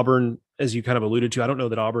think Auburn, as you kind of alluded to, I don't know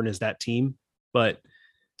that Auburn is that team, but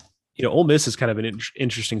Ole Miss is kind of an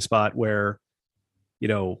interesting spot where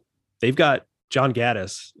they've got John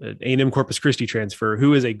Gaddis, an A&M Corpus Christi transfer,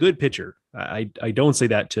 who is a good pitcher. I don't say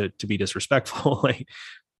that to be disrespectful, like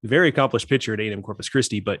very accomplished pitcher at A&M Corpus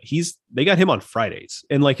Christi, but they got him on Fridays,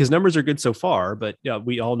 and like his numbers are good so far, but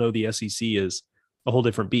we all know the SEC is a whole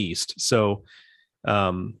different beast. So,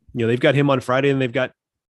 they've got him on Friday, and they've got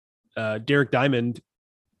Derek Diamond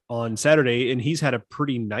on Saturday, and he's had a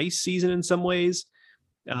pretty nice season in some ways.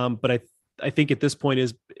 But I think at this point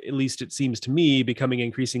is, at least it seems to me, becoming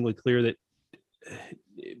increasingly clear that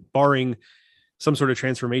barring some sort of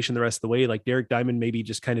transformation the rest of the way, like Derek Diamond maybe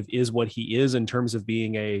just kind of is what he is in terms of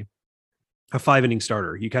being a 5-inning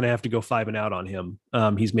starter. You kind of have to go 5 and out on him.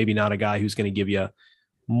 He's maybe not a guy who's going to give you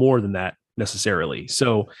more than that necessarily.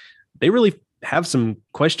 So they really have some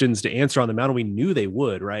questions to answer on the mound, and we knew they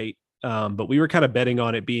would, right? But we were kind of betting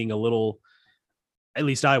on it being a little, at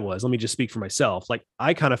least I was, let me just speak for myself. Like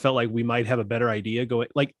I kind of felt like we might have a better idea going,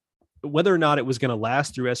 like whether or not it was going to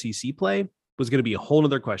last through SEC play was going to be a whole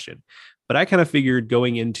nother question. But I kind of figured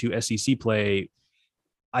going into SEC play,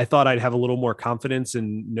 I thought I'd have a little more confidence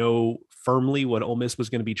and know firmly what Ole Miss was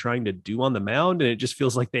going to be trying to do on the mound. And it just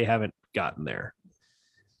feels like they haven't gotten there.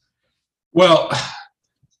 Well,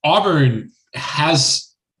 Auburn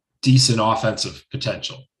has decent offensive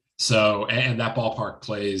potential. So, and that ballpark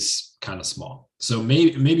plays kind of small. So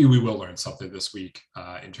maybe we will learn something this week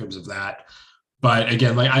in terms of that. But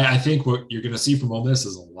again, like I think what you're going to see from Ole Miss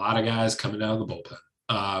is a lot of guys coming out of the bullpen.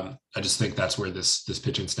 I just think that's where this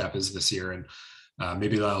pitching staff is this year, and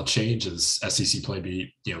maybe that'll change as SEC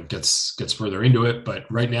play gets further into it.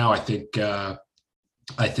 But right now, I think that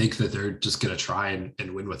they're just going to try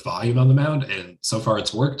and win with volume on the mound, and so far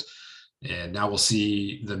it's worked. And now we'll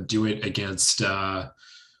see them do it against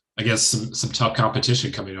some tough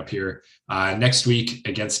competition coming up here next week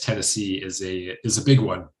against Tennessee is a big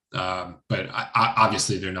one. But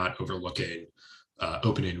obviously they're not overlooking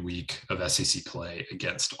opening week of SEC play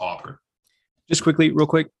against Auburn. Just real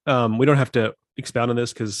quick. We don't have to expound on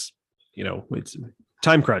this because, it's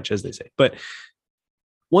time crunch, as they say. But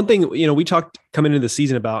one thing, we talked coming into the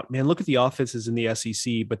season about, man, look at the offenses in the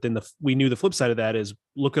SEC. But then we knew the flip side of that is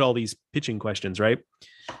look at all these pitching questions, right?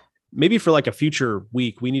 Maybe for like a future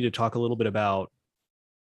week, we need to talk a little bit about,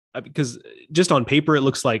 because just on paper, it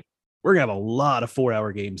looks like we're going to have a lot of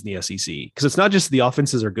 4-hour games in the SEC, because it's not just the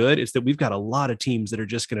offenses are good. It's that we've got a lot of teams that are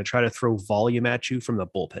just going to try to throw volume at you from the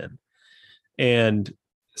bullpen. And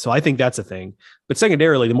so I think that's a thing. But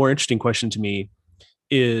secondarily, the more interesting question to me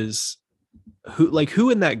is who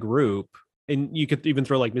in that group, and you could even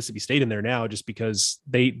throw like Mississippi State in there now, just because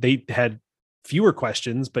they had fewer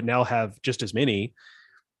questions, but now have just as many,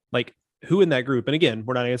 like who in that group. And again,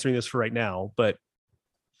 we're not answering this for right now, but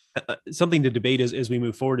something to debate as we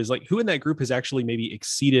move forward is like who in that group has actually maybe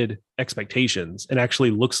exceeded expectations and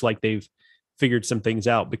actually looks like they've figured some things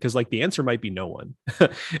out, because like the answer might be no one.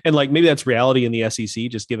 And like maybe that's reality in the SEC,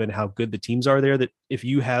 just given how good the teams are there, that if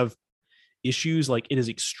you have issues, like it is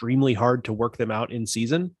extremely hard to work them out in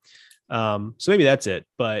season. So maybe that's it,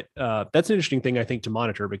 but that's an interesting thing I think to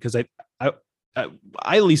monitor, because I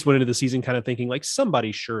at least went into the season kind of thinking like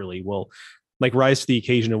somebody surely will like rise to the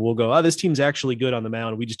occasion and we'll go, oh, this team's actually good on the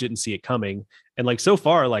mound. We just didn't see it coming. And like, so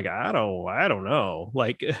far, like, I don't know.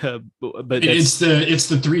 Like, but it's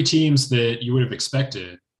the three teams that you would have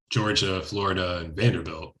expected: Georgia, Florida, and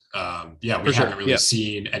Vanderbilt. We haven't really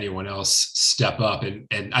seen anyone else step up.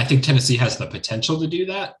 And I think Tennessee has the potential to do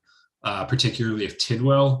that, particularly if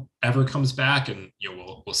Tidwell ever comes back, and,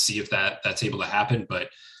 we'll see if that's able to happen. But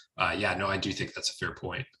I do think that's a fair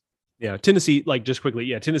point. Yeah, Tennessee, like just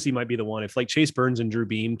quickly, Tennessee might be the one. If like Chase Burns and Drew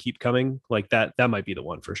Beam keep coming, like that might be the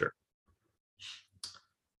one for sure.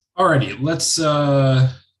 Alrighty, let's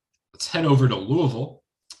head over to Louisville.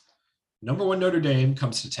 Number 1 Notre Dame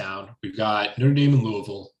comes to town. We've got Notre Dame and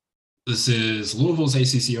Louisville. This is Louisville's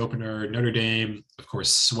ACC opener. Notre Dame, of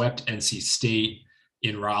course, swept NC State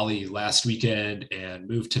in Raleigh last weekend and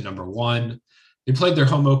moved to number 1. They played their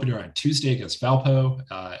home opener on Tuesday against Valpo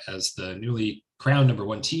as the newly crowned number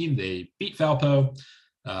 1 team. They beat Valpo.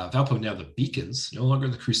 Valpo now the Beacons, no longer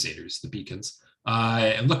the Crusaders, the Beacons,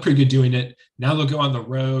 and look pretty good doing it. Now they'll go on the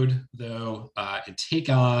road, though, and take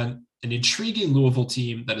on an intriguing Louisville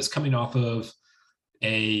team that is coming off of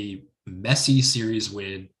a messy series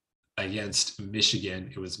win against Michigan.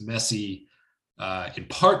 It was messy in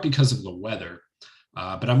part because of the weather.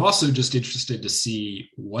 But I'm also just interested to see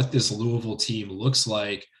what this Louisville team looks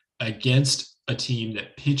like against a team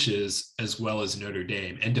that pitches as well as Notre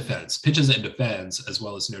Dame and pitches and defends as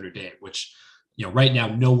well as Notre Dame, which, right now,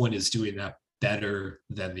 no one is doing that better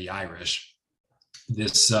than the Irish.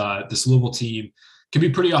 This Louisville team can be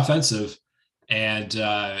pretty offensive, and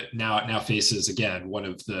now faces, again, one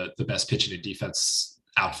of the best pitching and defense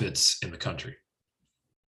outfits in the country.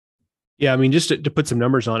 Yeah, I mean, just to put some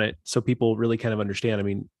numbers on it so people really kind of understand. I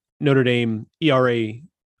mean, Notre Dame ERA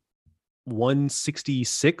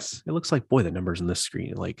 166. It looks like, boy, the numbers on this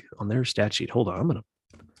screen, like on their stat sheet. Hold on, I'm gonna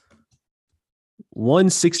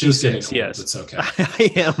 166. Yes, it's okay.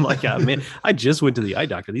 I am like, man, I just went to the eye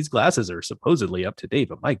doctor. These glasses are supposedly up to date,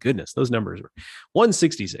 but my goodness, those numbers are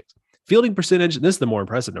 166. Fielding percentage. This is the more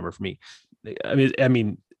impressive number for me. I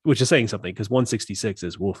mean, which is saying something, because 166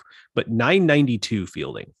 is woof, but 992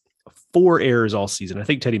 fielding. 4 errors all season. I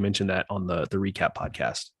think Teddy mentioned that on the recap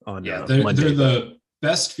podcast on Monday. They're the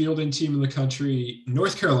best fielding team in the country.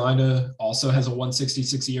 North Carolina also has a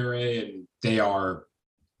 166 ERA, and they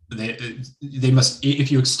must,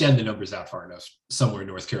 if you extend the numbers out far enough, somewhere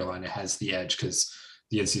North Carolina has the edge, because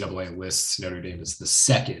the NCAA lists Notre Dame as the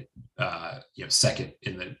second in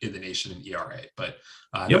the nation in ERA, but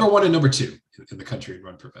number 1 and number 2 in the country in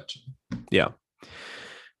run prevention.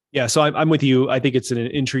 Yeah, so I'm with you. I think it's an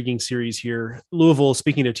intriguing series here. Louisville,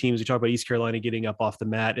 speaking of teams, we talk about East Carolina getting up off the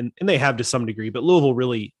mat, and they have to some degree, but Louisville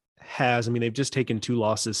really has. I mean, they've just taken 2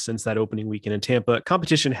 losses since that opening weekend in Tampa.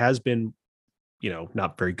 Competition has been,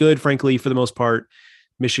 not very good, frankly, for the most part.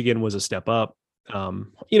 Michigan was a step up.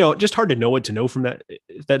 Just hard to know what to know from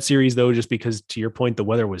that series, though, just because, to your point, the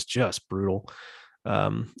weather was just brutal.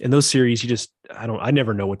 In those series, I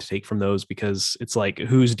never know what to take from those, because it's like,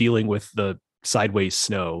 who's dealing with the sideways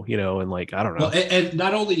snow, and like, I don't know. Well, and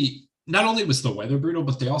not only was the weather brutal,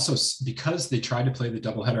 but they also, because they tried to play the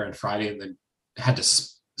doubleheader on Friday and then had to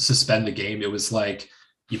suspend the game, it was like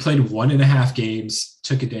you played 1.5 games,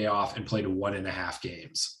 took a day off, and played 1.5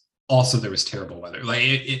 games. Also, there was terrible weather. Like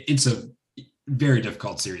it's a very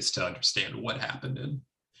difficult series to understand what happened in.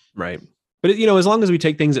 Right. But as long as we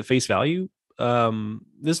take things at face value,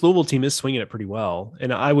 this Louisville team is swinging it pretty well.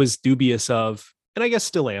 And I was dubious of, and I guess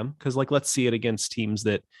still am, because like, let's see it against teams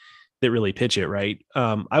that really pitch it, right?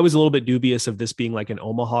 I was a little bit dubious of this being like an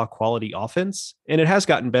Omaha quality offense, and it has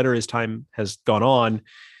gotten better as time has gone on.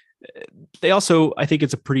 They also, I think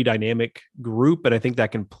it's a pretty dynamic group, and I think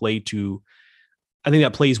that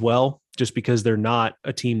plays well, just because they're not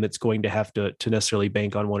a team that's going to have to necessarily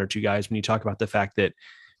bank on 1 or 2 guys. When you talk about the fact that,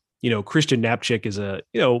 Christian Knapczyk is a,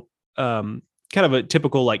 kind of a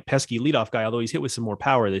typical like pesky leadoff guy, although he's hit with some more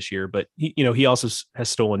power this year, but he also has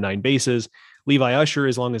stolen 9 bases. Levi Usher,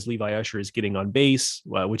 as long as Levi Usher is getting on base,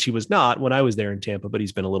 which he was not when I was there in Tampa, but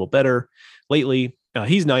he's been a little better lately.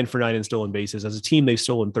 He's 9 for 9 in stolen bases. As a team, they've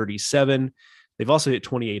stolen 37. They've also hit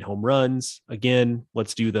 28 home runs. Again,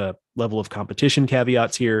 let's do the level of competition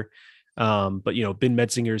caveats here. But Ben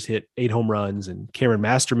Metzinger's hit 8 home runs, and Cameron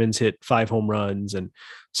Masterman's hit 5 home runs. And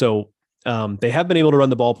so they have been able to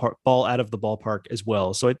run the ball out of the ballpark as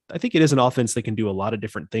well. So I think it is an offense that can do a lot of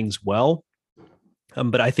different things well.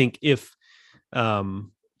 But I think if, to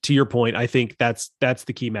your point, I think that's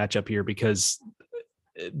the key matchup here, because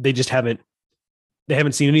they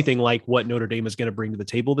haven't seen anything like what Notre Dame is going to bring to the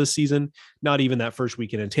table this season. Not even that first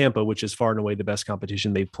weekend in Tampa, which is far and away the best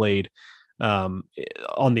competition they've played on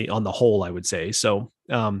the whole, I would say. So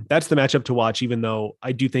that's the matchup to watch, even though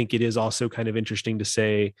I do think it is also kind of interesting to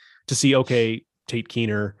see, okay, Tate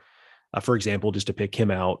Keener, for example, just to pick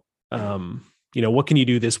him out, what can you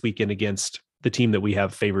do this weekend against the team that we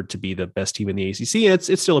have favored to be the best team in the ACC? And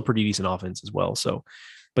it's still a pretty decent offense as well. So,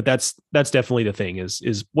 but that's definitely the thing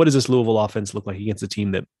is what does this Louisville offense look like against a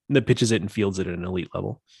team that pitches it and fields it at an elite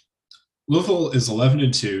level? Louisville is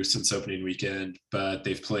 11-2 since opening weekend, but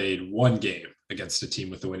they've played one game against a team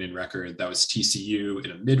with a winning record. That was TCU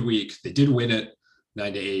in a midweek. They did win it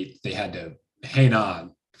 9-8. They had to hang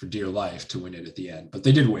on for dear life to win it at the end, but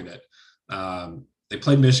they did win it. They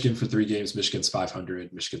played Michigan for 3 games. Michigan's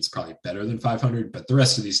 500. Michigan's probably better than 500, but the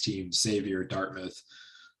rest of these teams, Xavier, Dartmouth,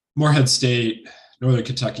 Morehead State, Northern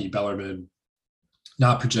Kentucky, Bellarmine,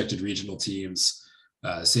 not projected regional teams.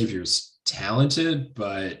 Xavier's talented,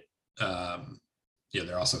 but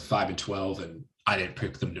they're also 5-12, and I didn't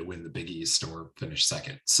pick them to win the Big East or finish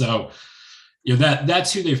second. So,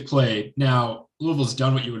 that's who they've played. Now, Louisville's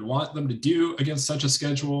done what you would want them to do against such a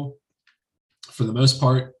schedule for the most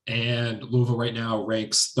part, and Louisville right now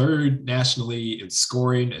ranks 3rd nationally in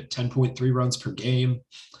scoring at 10.3 runs per game.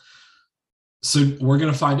 So we're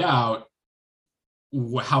going to find out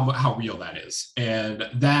how real that is, and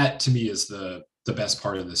that to me is the best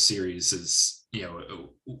part of this series. Is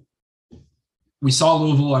we saw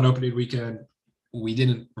Louisville on opening weekend. We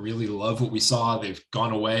didn't really love what we saw. They've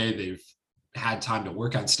gone away. They've had time to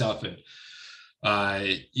work on stuff and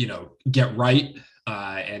get right.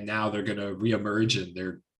 And now they're going to reemerge, and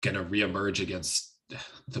they're going to reemerge against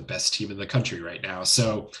the best team in the country right now.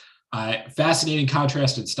 So fascinating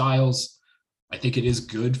contrast in styles. I think it is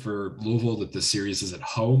good for Louisville that the series is at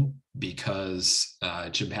home, because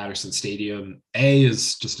Jim Patterson Stadium, A,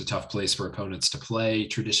 is just a tough place for opponents to play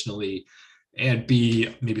traditionally, and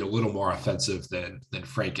B, maybe a little more offensive than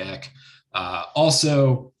Frank Eck.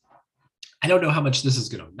 Also, I don't know how much this is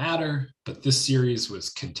going to matter, but this series was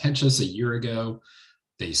contentious a year ago.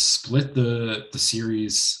 They split the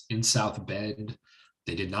series in South Bend.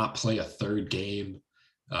 They did not play a third game.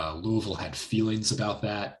 Louisville had feelings about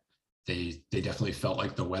that. They definitely felt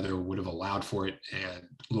like the weather would have allowed for it, and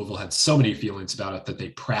Louisville had so many feelings about it that they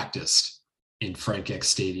practiced in Frank Eck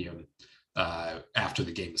Stadium after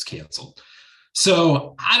the game was canceled.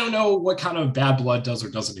 So I don't know what kind of bad blood does or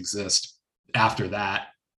doesn't exist after that,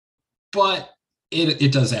 but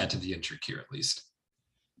it does add to the intrigue here, at least.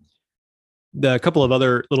 A couple of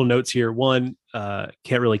other little notes here. One,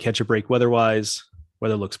 can't really catch a break weather-wise.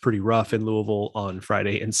 Weather looks pretty rough in Louisville on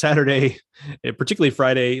Friday and Saturday, particularly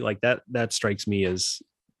Friday. Like that strikes me as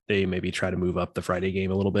they maybe try to move up the Friday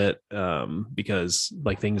game a little bit, because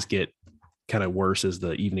like things get kind of worse as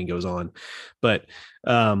the evening goes on. But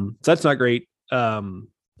so that's not great.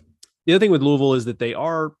 The other thing with Louisville is that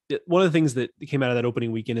one of the things that came out of that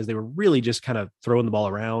opening weekend is they were really just kind of throwing the ball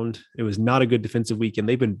around. It was not a good defensive weekend.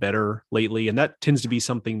 They've been better lately, and that tends to be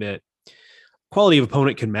something that quality of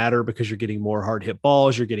opponent can matter, because you're getting more hard hit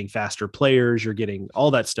balls, you're getting faster players, you're getting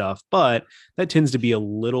all that stuff, but that tends to be a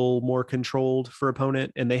little more controlled for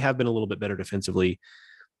opponent, and they have been a little bit better defensively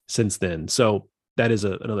since then. So that is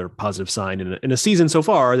another positive sign in a season so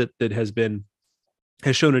far that has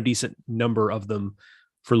shown a decent number of them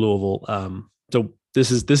for Louisville. So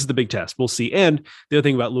this is the big test. We'll see. And the other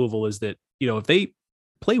thing about Louisville is that, if they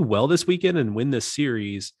play well this weekend and win this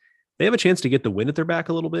series, they have a chance to get the win at their back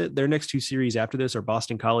a little bit. Their next 2 series after this are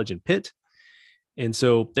Boston College and Pitt. And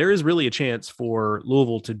so there is really a chance for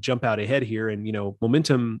Louisville to jump out ahead here. And,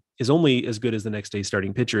 momentum is only as good as the next day's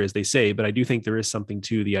starting pitcher, as they say. But I do think there is something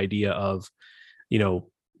to the idea of,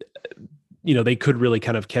 they could really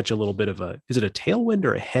kind of catch a little bit of is it a tailwind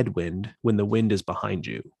or a headwind when the wind is behind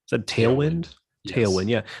you? Is that tailwind? Yes. Tailwind.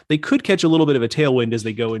 Yeah. They could catch a little bit of a tailwind as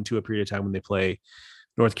they go into a period of time when they play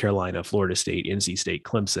North Carolina, Florida State, NC State,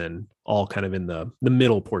 Clemson, all kind of in the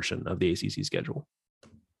middle portion of the ACC schedule.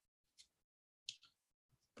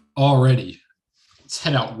 Alrighty, let's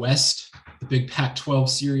head out west. The big Pac-12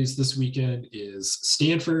 series this weekend is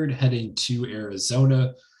Stanford heading to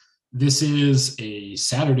Arizona. This is a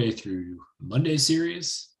Saturday through Monday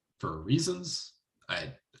series for reasons.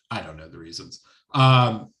 I don't know the reasons.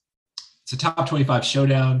 It's a top 25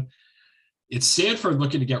 showdown. It's Stanford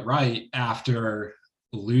looking to get right after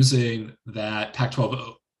losing that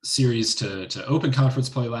Pac-12 series to open conference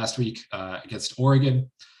play last week against Oregon.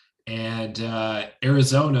 And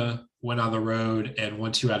Arizona went on the road and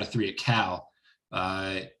won 2 out of 3 at Cal.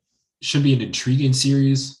 Should be an intriguing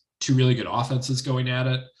series. Two really good offenses going at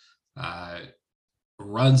it.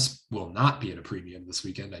 Runs will not be at a premium this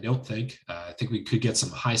weekend, I don't think. I think we could get some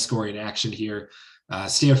high scoring action here.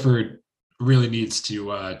 Stanford really needs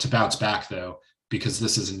to bounce back, though, because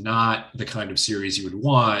this is not the kind of series you would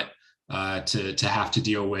want to have to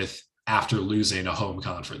deal with after losing a home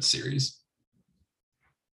conference series.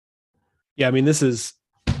 Yeah, I mean, this is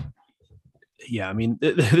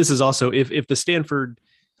also if the Stanford,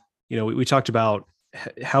 we talked about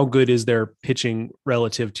how good is their pitching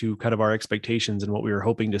relative to kind of our expectations and what we were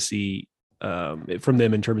hoping to see from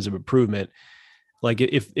them in terms of improvement. Like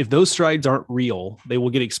if those strides aren't real, they will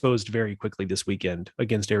get exposed very quickly this weekend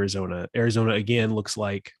against Arizona. Arizona again looks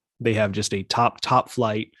like they have just a top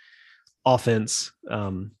flight offense.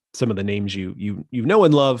 Some of the names you know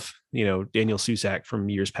and love, Daniel Susac from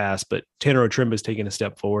years past, but Tanner Otremba has taken a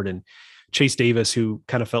step forward, and Chase Davis, who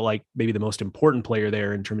kind of felt like maybe the most important player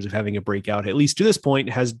there in terms of having a breakout, at least to this point,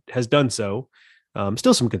 has done so.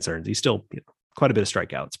 Still some concerns. He's still quite a bit of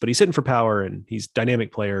strikeouts, but he's hitting for power and he's a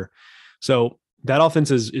dynamic player. So that offense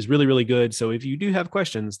is really, really good. So if you do have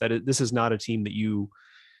questions, this is not a team that you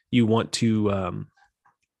want to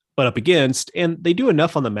butt up against. And they do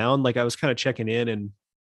enough on the mound. Like I was kind of checking in, and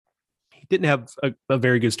he didn't have a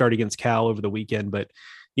very good start against Cal over the weekend, but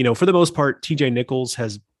for the most part, TJ Nichols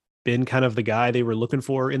has been kind of the guy they were looking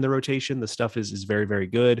for in the rotation. The stuff is very, very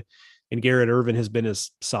good. And Garrett Irvin has been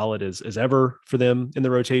as solid as ever for them in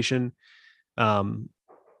the rotation.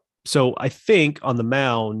 So I think on the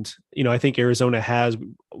mound, I think Arizona has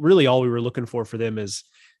really all we were looking for them is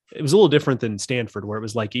it was a little different than Stanford, where it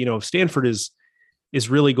was like, if Stanford is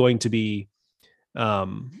really going to be,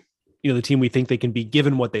 the team we think they can be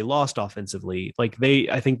given what they lost offensively. Like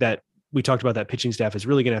I think that we talked about that pitching staff is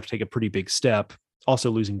really going to have to take a pretty big step.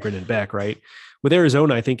 Also losing Brendan Beck, right? With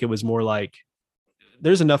Arizona, I think it was more like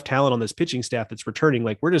there's enough talent on this pitching staff that's returning.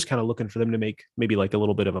 Like we're just kind of looking for them to make maybe like a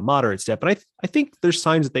little bit of a moderate step. And I think there's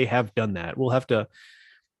signs that they have done that. We'll have to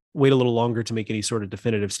wait a little longer to make any sort of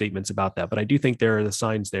definitive statements about that. But I do think there are the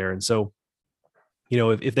signs there. And so,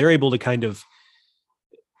 if they're able to kind of,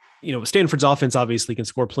 Stanford's offense obviously can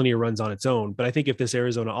score plenty of runs on its own. But I think if this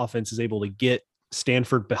Arizona offense is able to get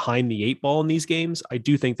Stanford behind the 8 ball in these games, I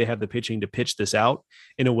do think they have the pitching to pitch this out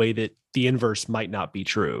in a way that the inverse might not be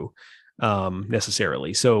true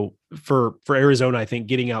necessarily. So for Arizona, I think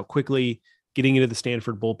getting out quickly, getting into the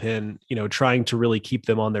Stanford bullpen, trying to really keep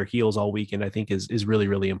them on their heels all weekend, I think is really,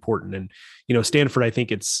 really important. And, Stanford, I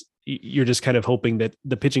think you're just kind of hoping that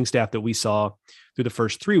the pitching staff that we saw through the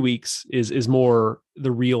first 3 weeks is more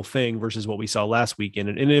the real thing versus what we saw last weekend.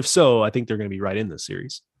 And if so, I think they're going to be right in this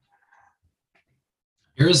series.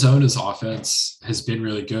 Arizona's offense has been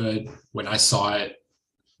really good. When I saw it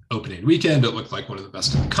opening weekend, it looked like one of the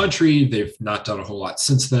best in the country. They've not done a whole lot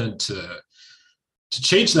since then to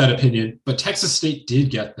change that opinion, but Texas State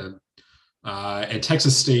did get them. And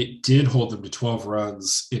Texas State did hold them to 12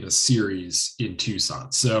 runs in a series in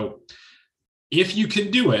Tucson. So if you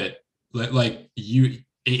can do it,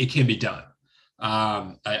 it can be done.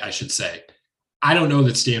 I should say. I don't know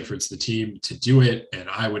that Stanford's the team to do it, and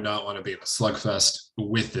I would not want to be in a slugfest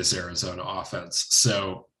with this Arizona offense.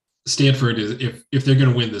 So Stanford is, if they're going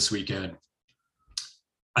to win this weekend,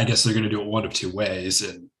 I guess they're going to do it one of two ways,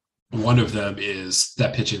 and one of them is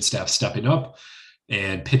that pitching staff stepping up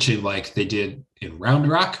and pitching like they did in Round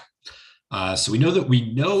Rock. So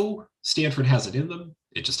we know Stanford has it in them.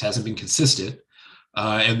 It just hasn't been consistent.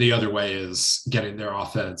 And the other way is getting their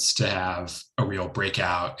offense to have a real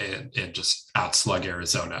breakout and just outslug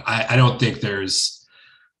Arizona. I don't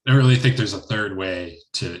really think there's a third way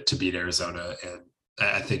to beat Arizona. And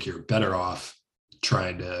I think you're better off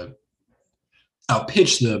trying to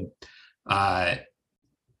outpitch them.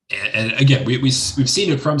 And again, we've seen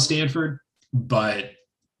it from Stanford, but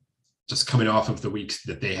just coming off of the weeks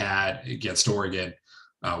that they had against Oregon,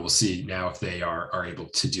 we'll see now if they are able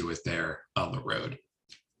to do it there on the road.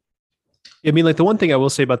 I mean, like the one thing I will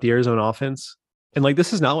say about the Arizona offense, and like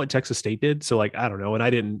this is not what Texas State did. So like I don't know, and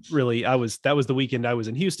that was the weekend I was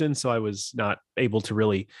in Houston, so I was not able to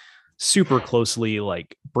really super closely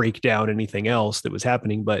like break down anything else that was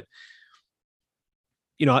happening. But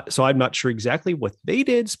so I'm not sure exactly what they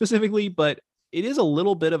did specifically, but it is a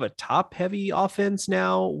little bit of a top heavy offense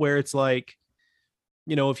now where it's like,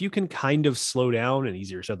 if you can kind of slow down, and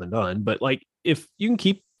easier said than done, but like if you can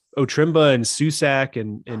keep Otremba and Susac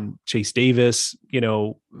and Chase Davis, Nick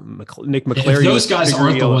McClary. If those guys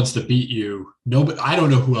aren't the ones that beat you, but I don't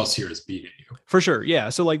know who else here is beating you. For sure. Yeah.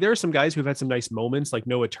 So like there are some guys who've had some nice moments, like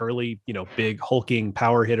Noah Turley, big hulking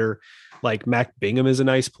power hitter, like Mac Bingham is a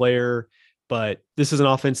nice player. but this is an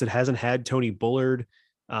offense that hasn't had Tony Bullard.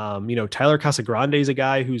 Tyler Casagrande is a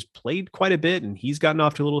guy who's played quite a bit, and he's gotten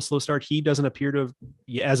off to a little slow start. He doesn't appear to have,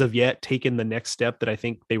 as of yet, taken the next step that I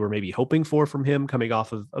think they were maybe hoping for from him, coming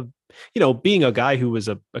off of being a guy who was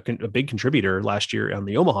a big contributor last year on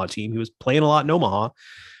the Omaha team. He was playing a lot in Omaha.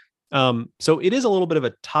 So it is a little bit of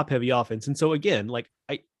a top heavy offense. And so again, like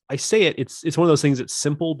I say it's one of those things that's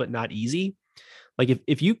simple, but not easy. Like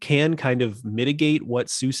if you can kind of mitigate what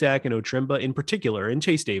Susac and Otremba in particular, and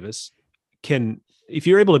Chase Davis can, if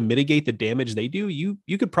you're able to mitigate the damage they do,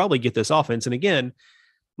 you could probably get this offense. And again,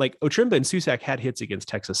 like Otremba and Susac had hits against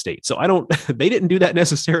Texas State. So they didn't do that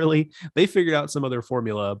necessarily. They figured out some other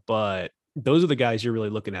formula, but those are the guys you're really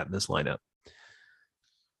looking at in this lineup.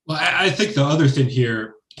 Well, I think the other thing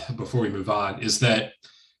here, before we move on, is that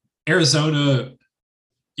Arizona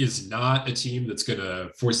is not a team that's going to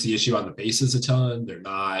force the issue on the bases a ton. They're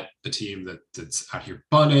not a team that's out here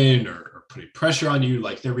bunting or putting pressure on you.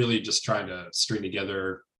 Like, they're really just trying to string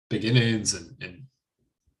together big innings and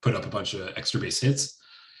put up a bunch of extra base hits.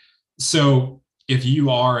 So if you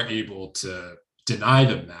are able to deny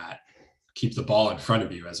them that, keep the ball in front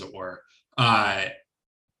of you, as it were,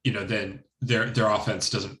 then their offense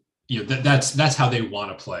doesn't, that's how they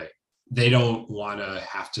want to play. They don't want to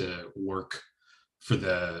have to work for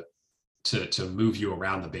to move you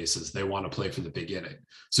around the bases. They want to play for the big inning.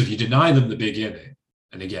 So if you deny them the big inning,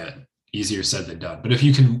 and again, easier said than done, but if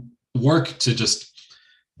you can work to just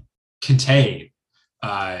contain,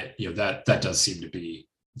 that does seem to be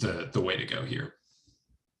the way to go here.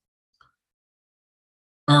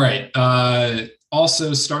 All right.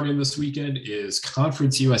 Also starting this weekend is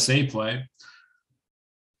Conference USA play.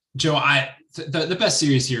 Joe, the best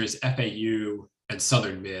series here is FAU and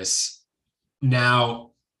Southern Miss.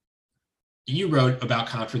 Now, you wrote about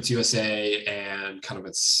Conference USA and kind of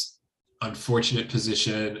its unfortunate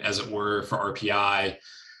position, as it were, for RPI.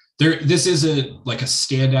 This isn't like a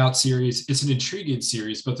standout series. It's an intriguing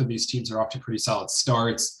series. Both of these teams are off to pretty solid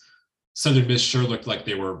starts. Southern Miss sure looked like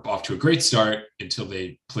they were off to a great start until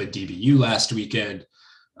they played DBU last weekend.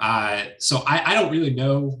 So I don't really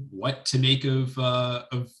know what to make of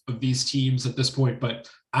these teams at this point, but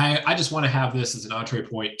I just want to have this as an entree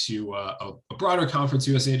point to a broader Conference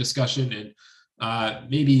USA discussion, and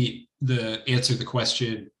maybe the answer to the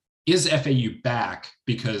question, is FAU back?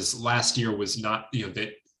 Because last year was not,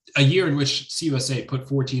 a year in which CUSA put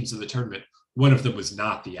 4 teams in the tournament, one of them was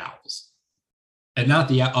not the Owls. And not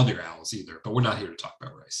the other Owls either, but we're not here to talk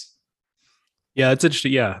about Rice. Yeah, it's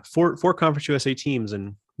interesting. Yeah, four Conference USA teams,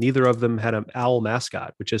 and neither of them had an owl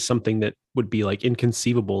mascot, which is something that would be like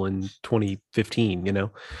inconceivable in 2015,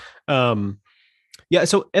 Yeah,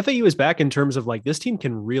 so FAU is back in terms of like, this team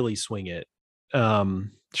can really swing it.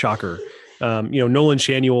 Shocker. Nolan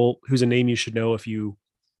Shanuel, who's a name you should know if you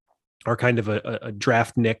are kind of a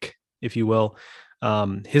draft Nick, if you will.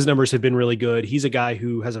 His numbers have been really good. He's a guy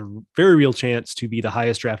who has a very real chance to be the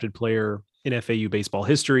highest drafted player in FAU baseball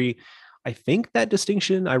history. I think that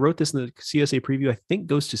distinction, I wrote this in the CSA preview, I think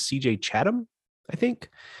goes to CJ Chatham, I think,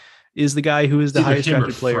 is the guy who is the highest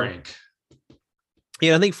drafted player. Frank.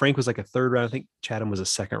 Yeah, I think Frank was like a 3rd round. I think Chatham was a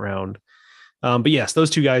 2nd round. But yes,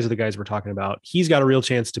 those 2 guys are the guys we're talking about. He's got a real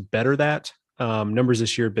chance to better that. Numbers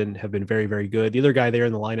this year have been very, very good. The other guy there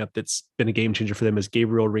in the lineup that's been a game changer for them is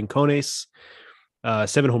Gabriel Rincones.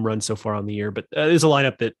 7 home runs so far on the year, but it's a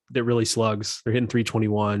lineup that really slugs. They're hitting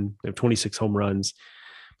 321. They have 26 home runs.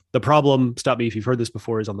 The problem, stop me if you've heard this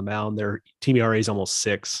before, is on the mound. Their team ERA is almost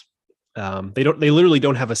 6. They literally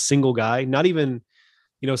don't have a single guy, not even,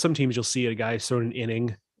 some teams you'll see a guy thrown an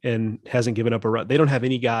inning and hasn't given up a run. They don't have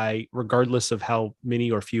any guy, regardless of how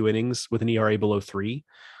many or few innings, with an ERA below 3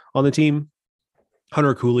 on the team.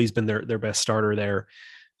 Hunter Cooley's been their best starter there.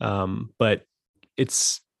 But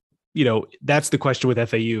it's, that's the question with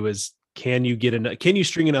FAU is, can you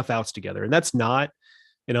string enough outs together? And that's not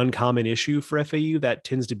an uncommon issue for FAU. That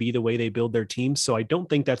tends to be the way they build their teams. So I don't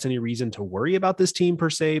think that's any reason to worry about this team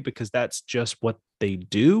per se, because that's just what they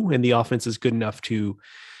do. And the offense is good enough to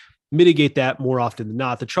mitigate that more often than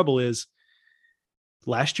not. The trouble is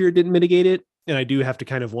last year it didn't mitigate it. And I do have to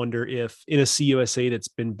kind of wonder if in a CUSA that's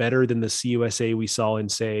been better than the CUSA we saw in,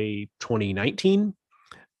 say, 2019,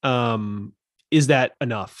 is that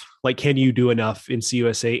enough? Like, can you do enough in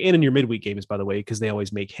CUSA and in your midweek games, by the way, because they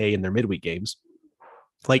always make hay in their midweek games?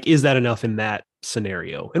 Like, is that enough in that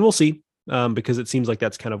scenario? And we'll see, because it seems like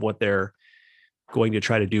that's kind of what they're going to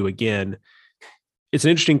try to do again. It's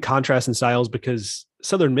an interesting contrast in styles, because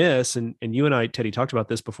Southern Miss, and you and I, Teddy, talked about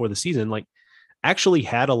this before the season, like actually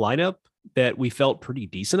had a lineup that we felt pretty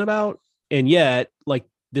decent about. And yet, like,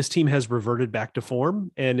 this team has reverted back to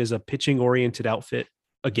form and is a pitching oriented outfit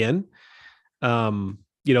again.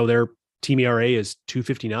 Their team ERA is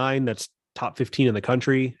 2.59. That's top 15 in the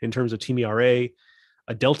country in terms of team ERA.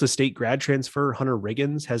 A Delta State grad transfer, Hunter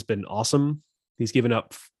Riggins, has been awesome. He's given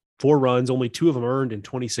up 4 runs, only 2 of them earned in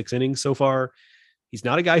 26 innings so far. He's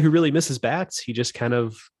not a guy who really misses bats. He just kind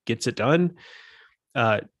of gets it done.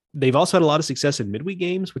 They've also had a lot of success in midweek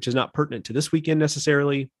games, which is not pertinent to this weekend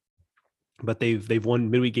necessarily, but they've won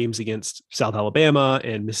midweek games against South Alabama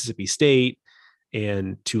and Mississippi State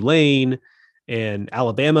and Tulane and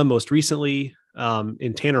Alabama most recently.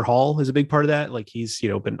 And Tanner Hall is a big part of that. Like he's,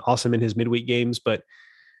 been awesome in his midweek games, but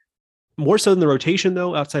more so than the rotation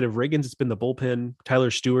though, outside of Riggins, it's been the bullpen.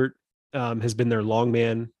 Tyler Stewart has been their long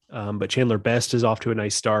man. But Chandler Best is off to a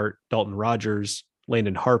nice start. Dalton Rogers,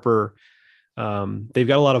 Landon Harper. They've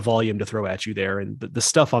got a lot of volume to throw at you there. And the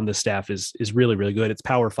stuff on this staff is really, really good. It's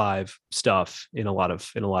Power 5 stuff in a lot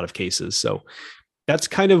of cases. So that's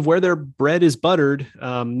kind of where their bread is buttered.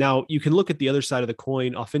 Now you can look at the other side of the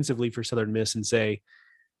coin offensively for Southern Miss and say,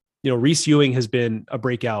 Reese Ewing has been a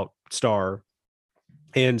breakout star,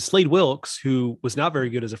 and Slade Wilkes, who was not very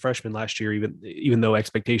good as a freshman last year, even though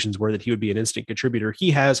expectations were that he would be an instant contributor,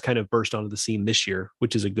 he has kind of burst onto the scene this year,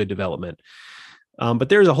 which is a good development. But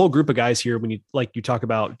there's a whole group of guys here when you talk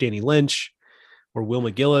about Danny Lynch or Will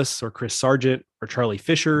McGillis or Chris Sargent or Charlie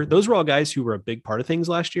Fisher. Those were all guys who were a big part of things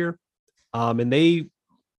last year. And they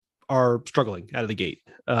are struggling out of the gate.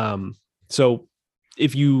 So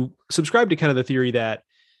if you subscribe to kind of the theory that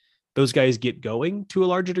those guys get going to a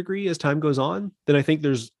larger degree as time goes on, then I think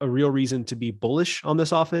there's a real reason to be bullish on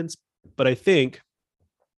this offense. But I think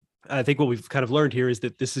what we've kind of learned here is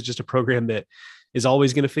that this is just a program that is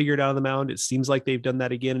always going to figure it out on the mound. It seems like they've done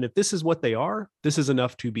that again. And if this is what they are, this is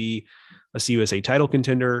enough to be a CUSA title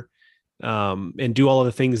contender and do all of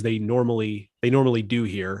the things they normally do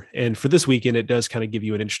here. And for this weekend, it does kind of give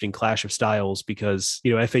you an interesting clash of styles because,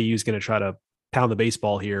 FAU is going to try to pound the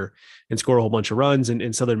baseball here and score a whole bunch of runs.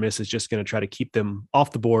 And Southern Miss is just going to try to keep them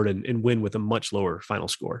off the board and win with a much lower final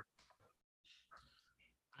score.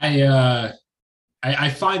 I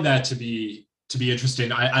find that to be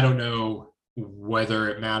interesting. I don't know whether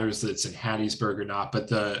it matters that it's in Hattiesburg or not, but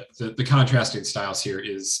the contrasting styles here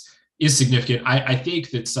is significant. I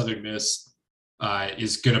think that Southern Miss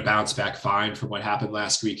is going to bounce back fine from what happened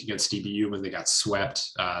last week against DBU when they got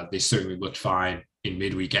swept. They certainly looked fine in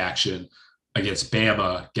midweek action against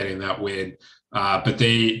Bama, getting that win. But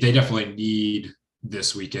they definitely need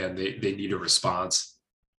this weekend. They need a response.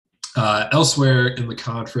 Elsewhere in the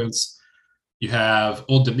conference, you have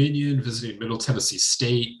Old Dominion visiting Middle Tennessee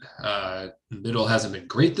State. Middle hasn't been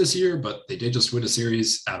great this year, but they did just win a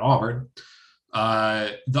series at Auburn.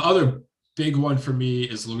 The other big one for me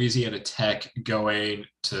is Louisiana Tech going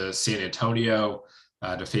to San Antonio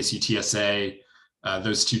to face UTSA.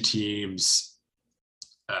 Those two teams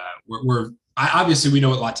obviously we know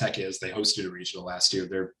what La Tech is. They hosted a regional last year.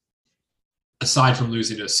 They're, aside from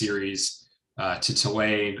losing a series to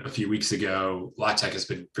Tulane a few weeks ago, La Tech has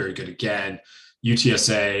been very good again.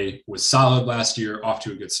 UTSA was solid last year, off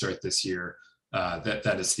to a good start this year.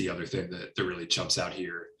 That is the other thing that really jumps out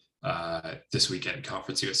here this weekend,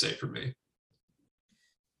 Conference USA for me.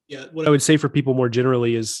 Yeah, what I would say for people more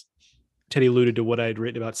generally is Teddy alluded to what I had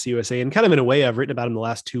written about CUSA, and kind of in a way I've written about in the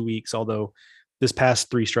last 2 weeks, although this past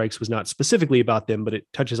 3 strikes was not specifically about them, but it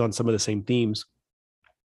touches on some of the same themes,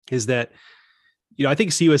 is that, I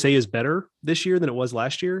think CUSA is better this year than it was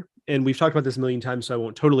last year. And we've talked about this a million times, so I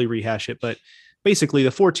won't totally rehash it, but basically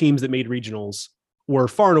the 4 teams that made regionals were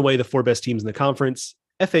far and away the 4 best teams in the conference.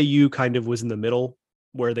 FAU kind of was in the middle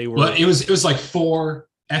where they were. Well, it was like 4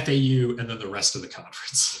 FAU and then the rest of the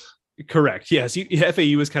conference. Correct. Yes.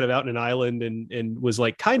 FAU was kind of out in an island and was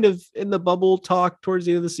like kind of in the bubble talk towards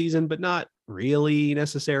the end of the season, but not really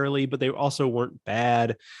necessarily, but they also weren't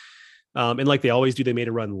bad. And like they always do, they made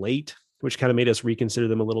a run late, which kind of made us reconsider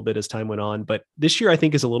them a little bit as time went on. But this year I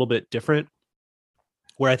think is a little bit different,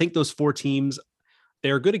 where I think those 4 teams,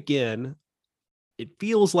 they're good again. It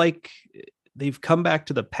feels like they've come back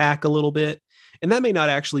to the pack a little bit. And that may not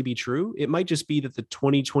actually be true. It might just be that the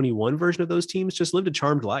 2021 version of those teams just lived a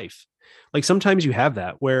charmed life. Like sometimes you have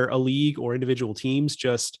that where a league or individual teams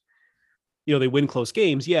just, they win close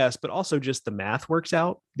games, yes, but also just the math works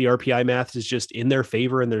out. The RPI math is just in their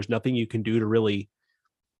favor and there's nothing you can do to really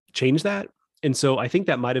change that. And so I think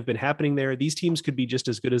that might have been happening there. These teams could be just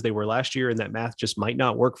as good as they were last year, and that math just might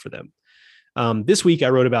not work for them. This week I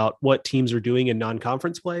wrote about what teams are doing in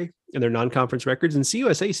non-conference play and their non-conference records, and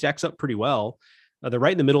CUSA stacks up pretty well. They're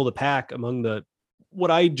right in the middle of the pack among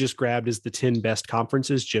what I just grabbed is the 10 best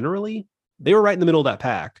conferences generally. They were right in the middle of that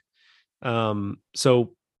pack.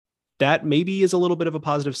 So that maybe is a little bit of a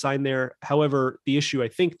positive sign there. However, the issue I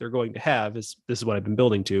think they're going to have is, this is what I've been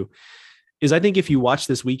building to, is I think if you watch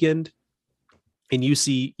this weekend and you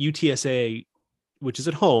see UTSA, which is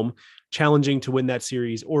at home, challenging to win that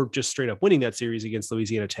series, or just straight up winning that series against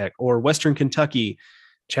Louisiana Tech, or Western Kentucky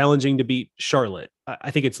challenging to beat Charlotte,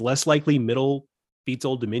 I think it's less likely Middle beats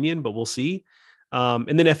Old Dominion, but we'll see.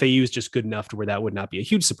 And then FAU is just good enough to where that would not be a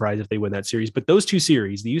huge surprise if they win that series. But those two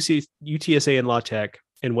series, the UTSA and La Tech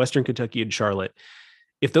and Western Kentucky and Charlotte,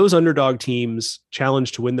 if those underdog teams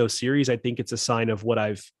challenge to win those series, I think it's a sign of what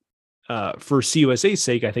I've, for CUSA's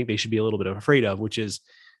sake, I think they should be a little bit afraid of, which is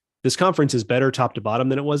this conference is better top to bottom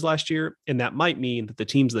than it was last year. And that might mean that the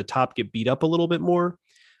teams at the top get beat up a little bit more,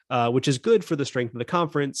 which is good for the strength of the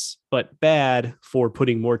conference, but bad for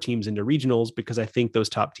putting more teams into regionals, because I think those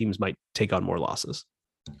top teams might take on more losses.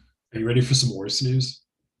 Are you ready for some worse news?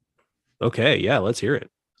 Okay, yeah, let's hear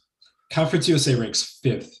it. Conference USA ranks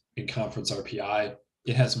 5th in conference RPI.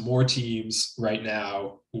 It has more teams right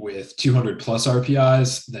now with 200 plus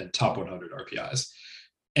RPIs than top 100 RPIs.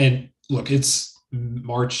 And look, it's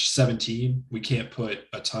March 17. We can't put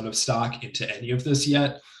a ton of stock into any of this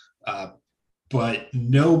yet. But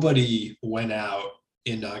nobody went out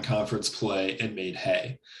in non-conference play and made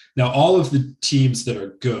hay. Now, all of the teams that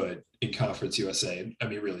are good in Conference USA, I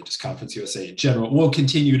mean, really just Conference USA in general, will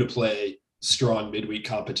continue to play strong midweek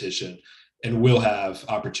competition and will have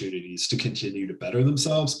opportunities to continue to better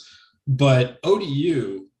themselves. But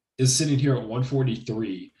ODU is sitting here at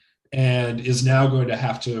 143 and is now going to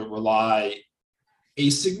have to rely a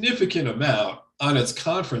significant amount on its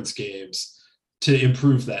conference games to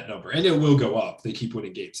improve that number. And it will go up. They keep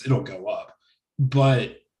winning games. It'll go up.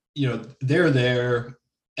 But, they're there.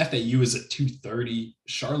 FAU is at 230.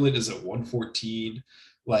 Charlotte is at 114.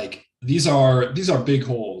 Like, these are big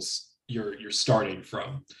holes you're starting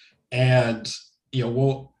from. And,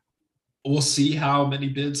 we'll see how many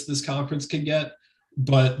bids this conference can get.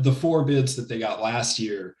 But the 4 bids that they got last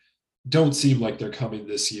year don't seem like they're coming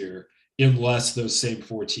this year, unless those same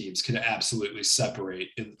 4 teams can absolutely separate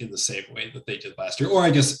in the same way that they did last year. Or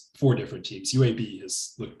I guess 4 different teams. UAB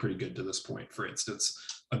has looked pretty good to this point, for instance,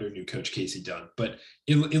 under new coach Casey Dunn. But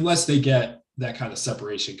unless they get that kind of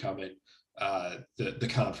separation coming, the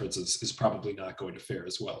conference is probably not going to fare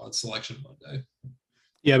as well on Selection Monday.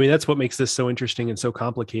 Yeah, I mean, that's what makes this so interesting and so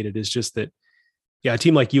complicated, is just that, yeah, a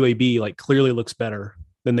team like UAB like clearly looks better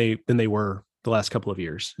than they were the last couple of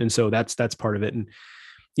years. And so that's part of it. And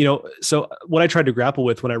so what I tried to grapple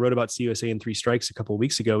with when I wrote about CUSA in 3 strikes a couple of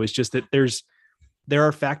weeks ago is just that there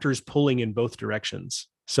are factors pulling in both directions.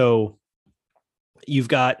 So you've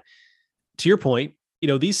got, to your point,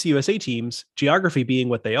 these CUSA teams, geography being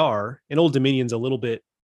what they are, and Old Dominion's a little bit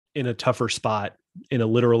in a tougher spot in a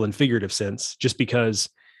literal and figurative sense, just because,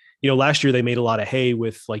 last year they made a lot of hay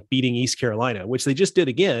with like beating East Carolina, which they just did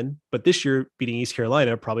again. But this year beating East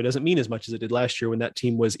Carolina probably doesn't mean as much as it did last year, when that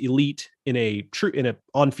team was elite in a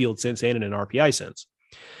on-field sense and in an RPI sense.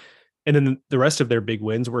 And then the rest of their big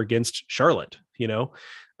wins were against Charlotte,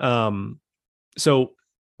 So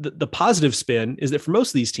the positive spin is that for most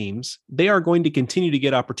of these teams, they are going to continue to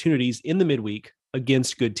get opportunities in the midweek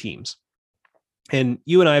against good teams. And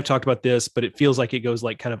you and I have talked about this, but it feels like it goes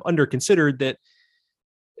like kind of under considered that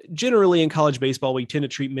generally in college baseball, we tend to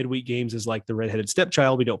treat midweek games as like the redheaded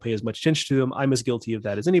stepchild. We don't pay as much attention to them. I'm as guilty of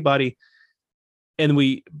that as anybody.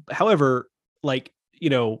 And however,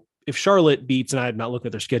 if Charlotte beats, and I'm not looking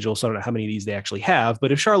at their schedule, so I don't know how many of these they actually have,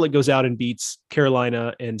 but if Charlotte goes out and beats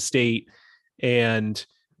Carolina and State and,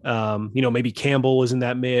 maybe Campbell is in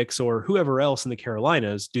that mix, or whoever else in the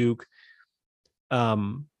Carolinas, Duke,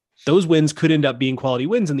 those wins could end up being quality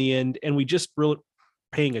wins in the end. And we just really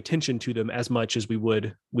paying attention to them as much as we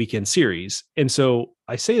would weekend series. And so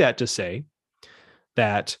I say that to say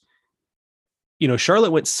that,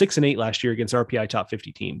 Charlotte went 6-8 last year against RPI top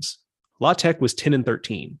 50 teams. La Tech was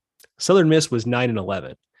 10-13. Southern Miss was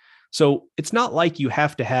 9-11. So it's not like you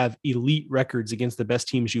have to have elite records against the best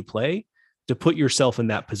teams you play to put yourself in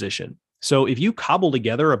that position. So if you cobble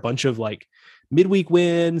together a bunch of like midweek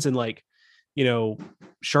wins and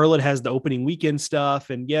Charlotte has the opening weekend stuff,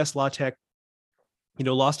 and yes, La Tech,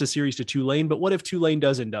 lost a series to Tulane, but what if Tulane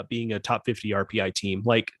does end up being a top 50 RPI team?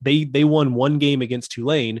 Like they won 1 game against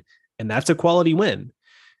Tulane, and that's a quality win.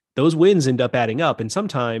 Those wins end up adding up. And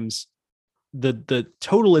sometimes the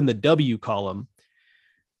total in the W column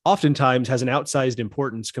oftentimes has an outsized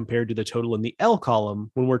importance compared to the total in the L column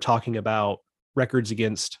when we're talking about records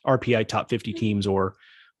against RPI top 50 teams or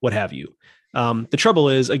what have you. The trouble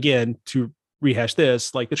is, again, to rehash this,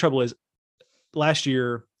 the trouble is last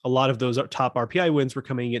year, a lot of those top RPI wins were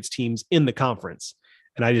coming against teams in the conference.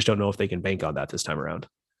 And I just don't know if they can bank on that this time around.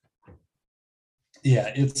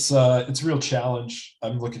 Yeah, it's a real challenge.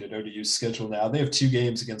 I'm looking at ODU's schedule now. They have 2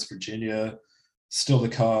 games against Virginia still to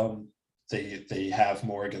come. They have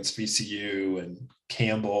more against VCU and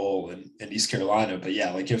Campbell and East Carolina. But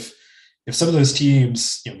yeah, like if some of those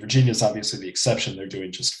teams, Virginia's obviously the exception, they're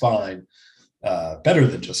doing just fine, better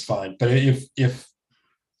than just fine. But if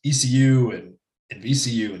ECU and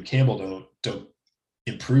VCU and Campbell don't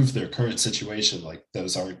improve their current situation, like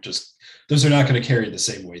those are not going to carry the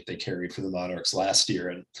same weight they carried for the Monarchs last year,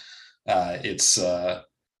 and it's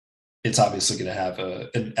obviously going to have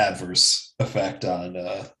an adverse effect on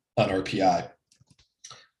RPI.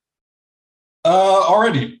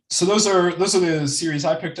 Alrighty, so those are the series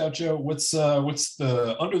I picked out, Joe. What's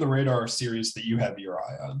the under the radar series that you have your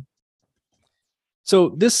eye on? So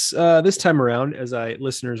this time around, as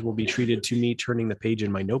listeners will be treated to me turning the page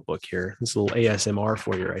in my notebook here. This little ASMR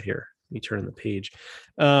for you right here. Me turning the page.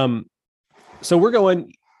 So we're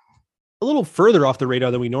going a little further off the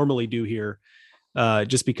radar than we normally do here,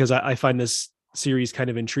 just because I find this series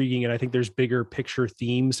kind of intriguing, and I think there's bigger picture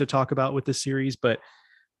themes to talk about with this series. But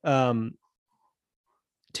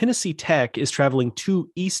Tennessee Tech is traveling to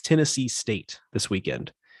East Tennessee State this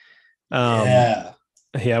weekend.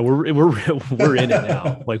 Yeah, we're in it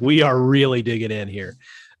now. Like, we are really digging in here.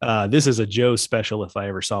 This is a Joe special if I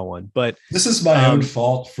ever saw one. But this is my own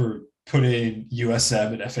fault for putting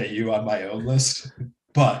USM and FAU on my own list.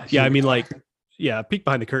 But yeah, I mean, peek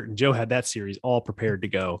behind the curtain. Joe had that series all prepared to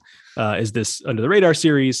go. Is this under the radar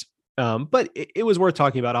series? But it was worth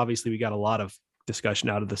talking about. Obviously, we got a lot of discussion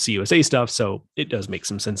out of the CUSA stuff, so it does make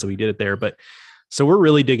some sense that we did it there. But so we're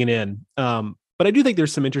really digging in. But I do think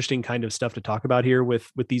there's some interesting kind of stuff to talk about here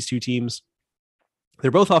with these two teams. They're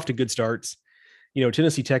both off to good starts.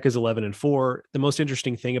 Tennessee Tech is 11-4. The most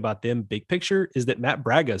interesting thing about them, big picture, is that Matt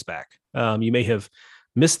Braga is back. You may have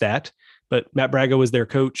missed that, but Matt Braga was their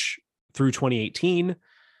coach through 2018.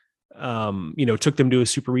 Took them to a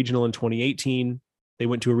super regional in 2018. They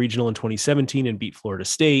went to a regional in 2017 and beat Florida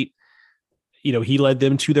State. He led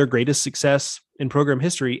them to their greatest success in program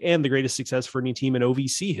history and the greatest success for any team in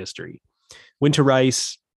OVC history. Went to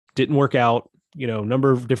Rice, didn't work out,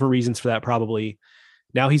 number of different reasons for that probably.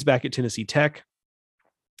 Now he's back at Tennessee Tech,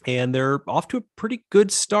 and they're off to a pretty good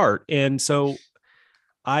start. And so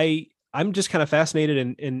I'm just kind of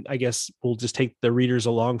fascinated, and I guess we'll just take the readers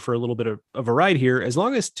along for a little bit of a ride here. As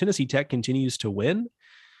long as Tennessee Tech continues to win,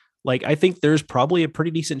 like, I think there's probably a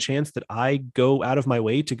pretty decent chance that I go out of my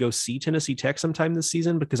way to go see Tennessee Tech sometime this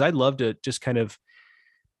season, because I'd love to just kind of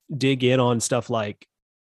dig in on stuff like,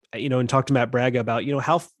 and talk to Matt Braga about,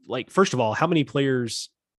 how, like, first of all, how many players,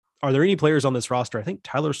 are there any players on this roster? I think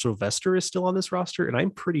Tyler Sylvester is still on this roster, and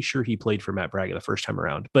I'm pretty sure he played for Matt Braga the first time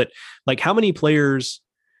around. But, like, how many players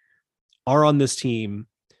are on this team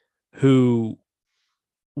who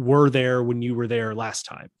were there when you were there last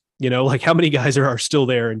time? Like, how many guys are still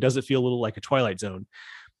there, and does it feel a little like a Twilight Zone?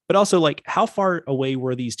 But also, like, how far away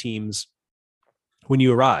were these teams when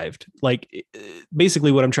you arrived? Like,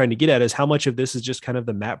 basically what I'm trying to get at is how much of this is just kind of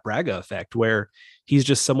the Matt Braga effect, where he's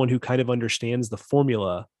just someone who kind of understands the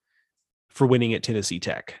formula for winning at Tennessee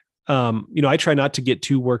Tech. I try not to get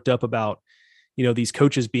too worked up about, these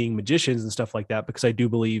coaches being magicians and stuff like that, because I do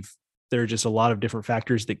believe there are just a lot of different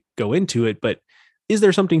factors that go into it. But is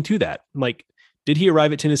there something to that? Like, did he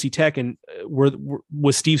arrive at Tennessee Tech, and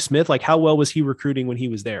was Steve Smith, like, how well was he recruiting when he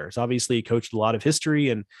was there? So obviously he coached a lot of history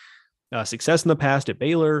and success in the past at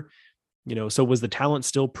Baylor, so was the talent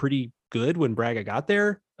still pretty good when Braga got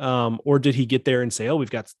there? Or did he get there and say, oh, we've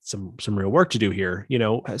got some real work to do here?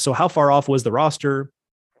 So how far off was the roster?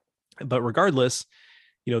 But regardless,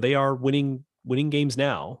 they are winning games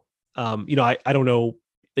now. I don't know.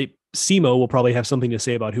 SEMO will probably have something to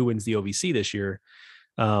say about who wins the OVC this year.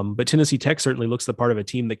 But Tennessee Tech certainly looks the part of a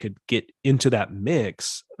team that could get into that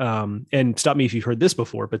mix. And stop me if you've heard this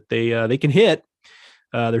before, but they can hit.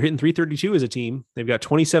 They're hitting 332 as a team. They've got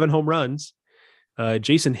 27 home runs.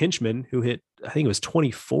 Jason Hinchman, who hit, I think it was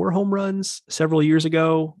 24 home runs several years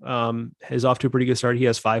ago, is off to a pretty good start. He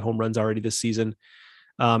has 5 home runs already this season.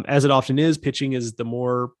 As it often is, pitching is the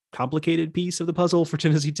more complicated piece of the puzzle for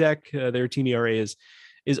Tennessee Tech. Their team ERA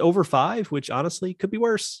is over 5, which honestly could be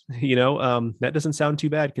worse. That doesn't sound too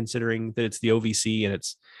bad considering that it's the OVC and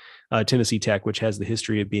it's Tennessee Tech, which has the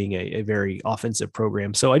history of being a very offensive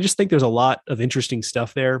program. So I just think there's a lot of interesting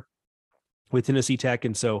stuff there with Tennessee Tech.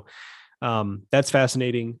 And so that's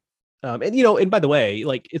fascinating. And by the way,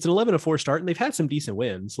 like, it's an 11-4 start, and they've had some decent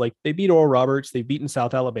wins. Like, they beat Oral Roberts, they've beaten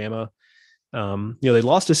South Alabama. They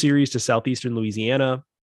lost a series to Southeastern Louisiana.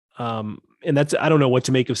 And I don't know what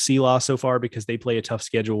to make of CLA so far because they play a tough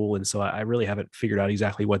schedule. And so I really haven't figured out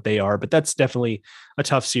exactly what they are, but that's definitely a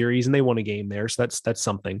tough series and they won a game there. So that's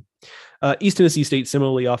something. East Tennessee State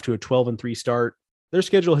similarly off to a 12-3 start. Their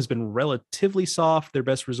schedule has been relatively soft. Their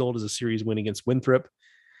best result is a series win against Winthrop.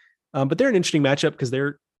 But they're an interesting matchup because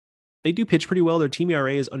they do pitch pretty well. Their team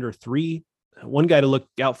ERA is under 3. One guy to look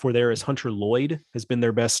out for there is Hunter Lloyd, has been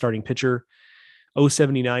their best starting pitcher.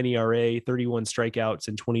 0.79 ERA, 31 strikeouts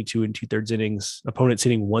in 22 2/3 innings. Opponents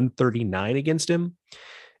hitting 139 against him.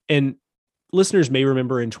 And listeners may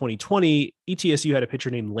remember in 2020, ETSU had a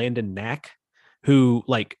pitcher named Landon Knack who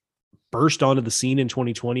burst onto the scene in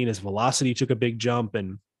 2020 and his velocity took a big jump.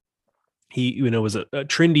 And he, was a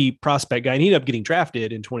trendy prospect guy and he ended up getting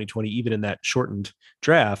drafted in 2020, even in that shortened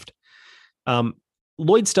draft.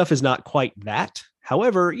 Lloyd's stuff is not quite that.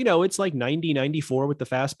 However, it's 90, 94 with the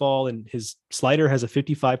fastball and his slider has a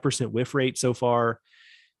 55% whiff rate so far.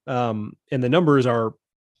 And the numbers are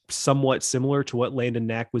somewhat similar to what Landon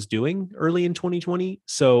Knack was doing early in 2020.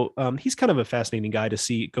 So he's kind of a fascinating guy to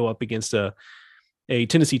see go up against a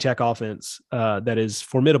Tennessee Tech offense that is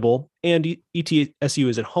formidable. And ETSU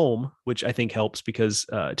is at home, which I think helps because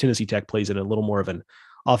Tennessee Tech plays in a little more of an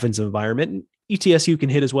offensive environment. And ETSU can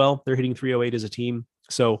hit as well. They're hitting 308 as a team.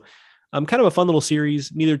 So kind of a fun little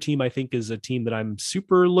series. Neither team, I think, is a team that I'm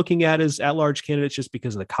super looking at as at-large candidates just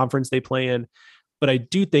because of the conference they play in. But I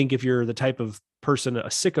do think if you're the type of person, a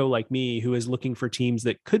sicko like me, who is looking for teams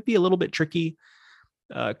that could be a little bit tricky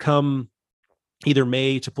come either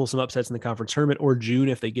May to pull some upsets in the conference tournament or June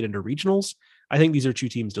if they get into regionals, I think these are 2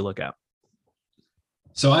 teams to look at.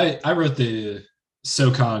 So I wrote the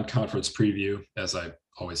SoCon conference preview, as I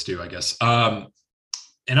always do, I guess.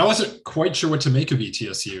 And I wasn't quite sure what to make of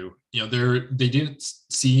ETSU. They didn't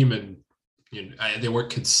seem, and they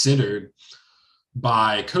weren't considered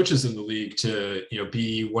by coaches in the league to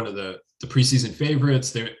be one of the preseason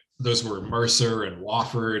favorites. Those were Mercer and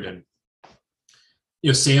Wofford and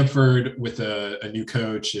Samford with a new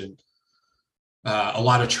coach and a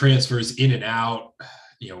lot of transfers in and out.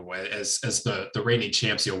 As the reigning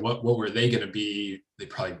champs, what were they going to be? They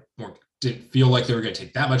probably didn't feel like they were going to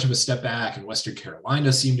take that much of a step back, and Western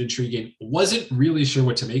Carolina seemed intriguing. Wasn't really sure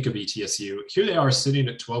what to make of ETSU. Here they are sitting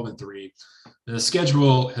at 12-3. And the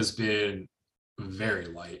schedule has been very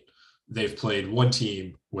light. They've played one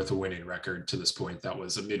team with a winning record to this point. That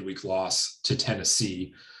was a midweek loss to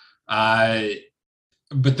Tennessee.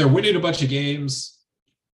 But they're winning a bunch of games.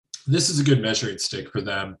 This is a good measuring stick for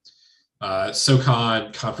them.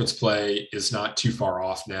 SoCon conference play is not too far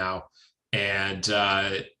off now. And,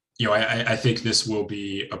 I think this will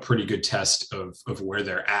be a pretty good test of where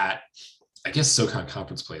they're at. I guess SoCon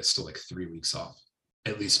conference play is still 3 weeks off,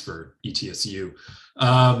 at least for ETSU.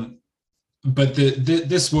 But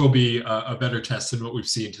this will be a better test than what we've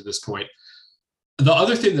seen to this point. The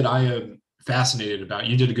other thing that I am fascinated about,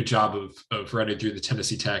 you did a good job of running through the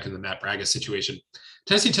Tennessee Tech and the Matt Braga situation.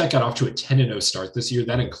 Tennessee Tech got off to a 10-0 start this year.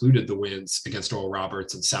 That included the wins against Oral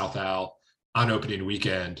Roberts and South Al on opening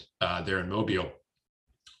weekend there in Mobile.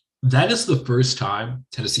 That is the first time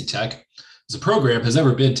Tennessee Tech as a program has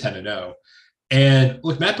ever been 10-0. And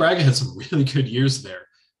look, Matt Braga had some really good years there.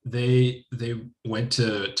 They went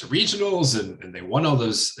to regionals and they won all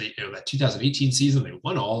those, that 2018 season, they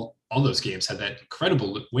won all those games, had that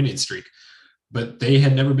incredible winning streak, but they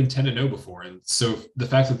had never been 10-0 before. And so the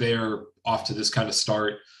fact that they are off to this kind of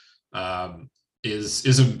start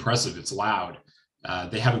is impressive. It's loud.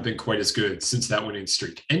 They haven't been quite as good since that winning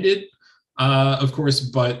streak ended, of course,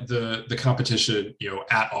 but the competition,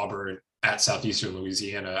 at Auburn, at Southeastern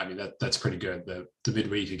Louisiana, I mean, that's pretty good. The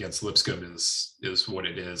midweek against Lipscomb is what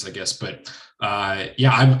it is, I guess. But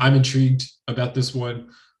I'm intrigued about this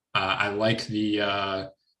one. I like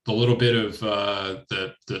the little bit of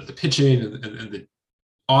the pitching and the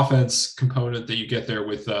offense component that you get there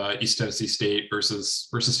with East Tennessee State versus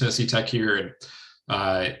Tennessee Tech here.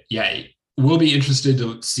 And we'll be interested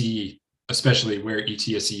to see, especially where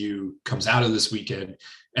ETSU comes out of this weekend,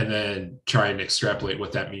 and then try and extrapolate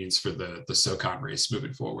what that means for the SoCon race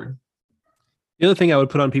moving forward. The other thing I would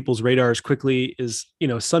put on people's radars quickly is,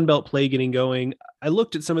 Sunbelt play getting going. I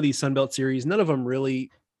looked at some of these Sunbelt series. None of them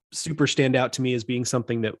really super stand out to me as being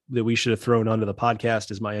something that we should have thrown onto the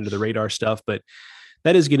podcast as my under the radar stuff, but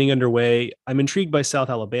that is getting underway. I'm intrigued by South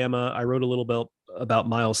Alabama. I wrote a little bit about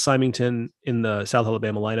Miles Symington in the South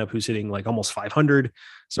Alabama lineup, who's hitting almost 500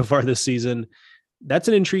 so far this season. That's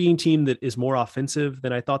an intriguing team that is more offensive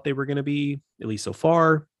than I thought they were going to be, at least so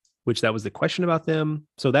far, which that was the question about them.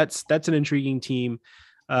 So that's an intriguing team.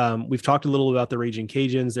 We've talked a little about the Raging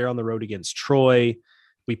Cajuns. They're on the road against Troy.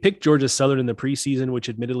 We picked Georgia Southern in the preseason, which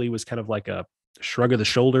admittedly was kind of like a shrug of the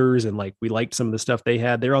shoulders, and like we liked some of the stuff they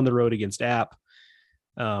had. They're on the road against App.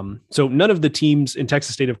 So none of the teams in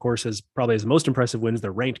Texas State, of course, has the most impressive wins.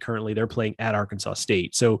 They're ranked currently. They're playing at Arkansas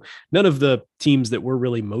State. So none of the teams that we're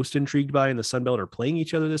really most intrigued by in the Sun Belt are playing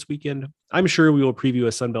each other this weekend. I'm sure we will preview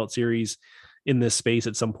a Sun Belt series in this space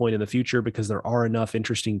at some point in the future because there are enough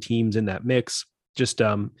interesting teams in that mix. Just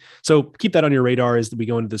so keep that on your radar as we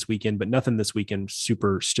go into this weekend, but nothing this weekend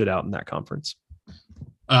super stood out in that conference.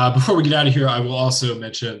 Before we get out of here, I will also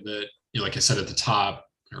mention that, like I said at the top,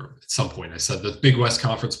 or at some point I said the Big West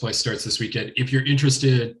Conference play starts this weekend. If you're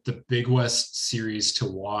interested, the Big West series to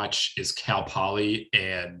watch is Cal Poly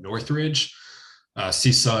and Northridge.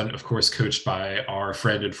 CSUN, of course, coached by our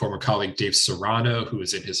friend and former colleague Dave Serrano, who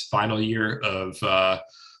is in his final year of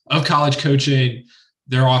college coaching.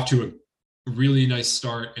 They're off to a really nice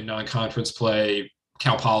start in non-conference play.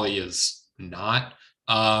 Cal Poly is not,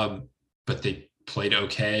 but they played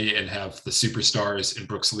okay and have the superstars in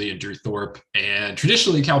Brooks Lee and Drew Thorpe. And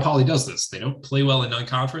traditionally, Cal Poly does this. They don't play well in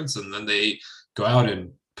non-conference, and then they go out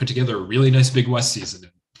and put together a really nice Big West season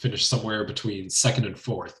and finish somewhere between second and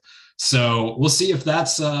fourth. So we'll see if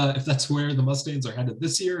that's where the Mustangs are headed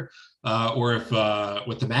this year, or if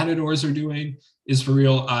what the Matadors are doing is for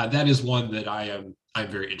real. That is one that I'm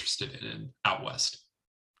very interested in out west.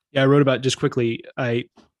 Yeah, I wrote about just quickly.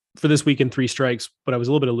 For this week in Three Strikes, what I was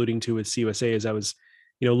a little bit alluding to with CUSA is I was,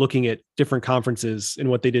 looking at different conferences and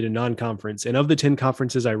what they did in non-conference. And of the 10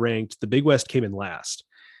 conferences I ranked, the Big West came in last.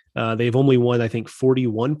 They've only won, I think,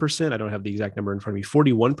 41%. I don't have the exact number in front of me,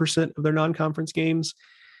 41% of their non-conference games.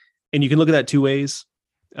 And you can look at that two ways.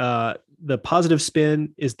 The positive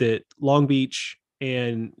spin is that Long Beach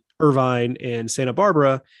and Irvine and Santa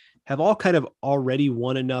Barbara have all kind of already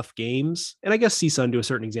won enough games. And I guess CSUN to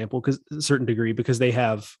a certain degree, because they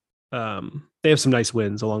have some nice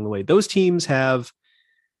wins along the way. Those teams have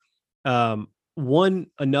won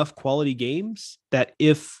enough quality games that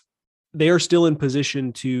if they are still in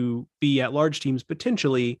position to be at large teams,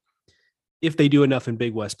 potentially, if they do enough in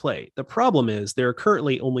Big West play. The problem is there are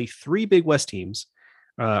currently only 3 Big West teams,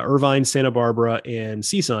 Irvine, Santa Barbara, and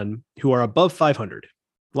CSUN, who are above 500.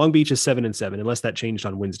 Long Beach is 7-7, unless that changed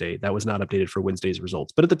on Wednesday. That was not updated for Wednesday's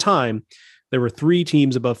results. But at the time, there were 3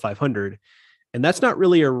 teams above 500. And that's not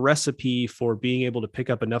really a recipe for being able to pick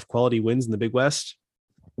up enough quality wins in the Big West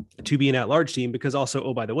to be an at-large team, because also,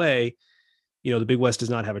 oh, by the way, the Big West does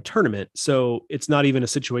not have a tournament. So it's not even a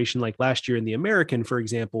situation like last year in the American, for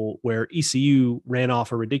example, where ECU ran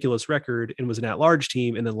off a ridiculous record and was an at-large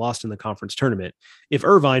team and then lost in the conference tournament. If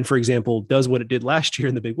Irvine, for example, does what it did last year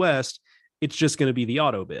in the Big West, it's just going to be the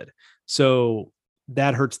auto bid. So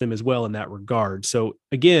that hurts them as well in that regard. So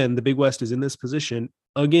again, the Big West is in this position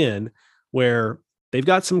again, where they've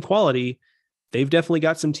got some quality. They've definitely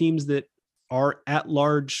got some teams that are at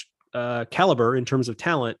large caliber in terms of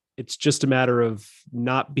talent. It's just a matter of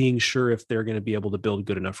not being sure if they're going to be able to build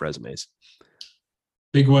good enough resumes.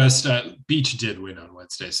 Big West, Beach did win on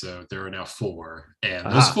Wednesday, so there are now 4. And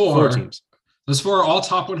those 4 teams. Those 4 are all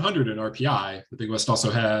top 100 in RPI. The Big West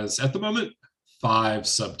also has, at the moment, 5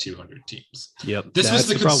 sub 200 teams. Yep. This was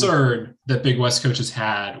the concern that Big West coaches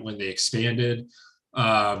had when they expanded.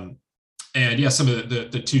 And yeah, some of the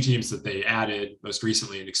 2 teams that they added most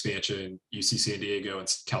recently in expansion, UC San Diego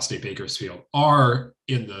and Cal State Bakersfield, are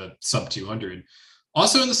in the sub 200.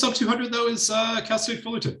 Also in the sub 200, though, is Cal State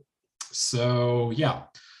Fullerton. So yeah.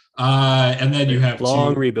 And then you have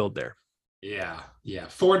long rebuild there. Yeah.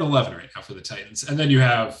 4-11 right now for the Titans. And then you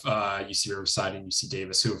have UC Riverside and UC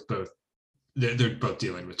Davis, who have they're both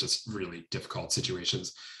dealing with just really difficult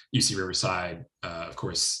situations. UC Riverside, of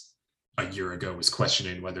course, a year ago was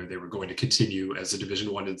questioning whether they were going to continue as a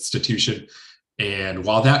Division I institution. And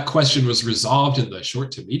while that question was resolved in the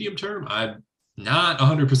short to medium term, I'm not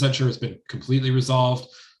 100% sure it's been completely resolved.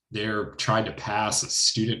 They're trying to pass a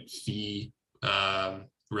student fee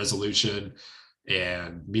resolution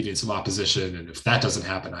and meeting some opposition. And if that doesn't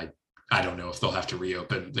happen, I don't know if they'll have to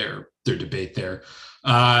reopen their debate there.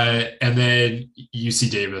 And then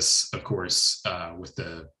UC Davis, of course, with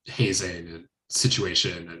the hazing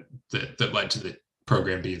situation and that led to the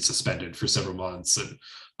program being suspended for several months and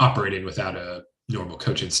operating without a normal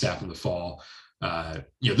coaching staff in the fall.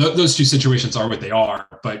 Those 2 situations are what they are,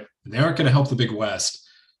 but they aren't going to help the Big West.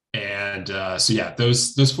 And so yeah,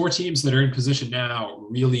 those 4 teams that are in position now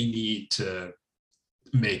really need to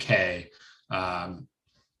make hay.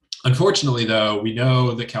 Unfortunately, though, we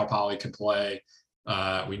know that Cal Poly can play.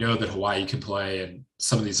 We know that Hawaii can play, and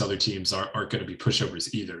some of these other teams aren't going to be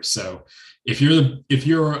pushovers either. So if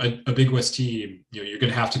you're a Big West team, you're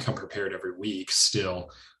going to have to come prepared every week still.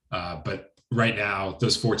 But right now,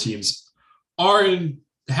 those 4 teams are in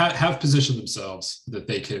have positioned themselves that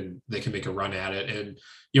they can make a run at it. And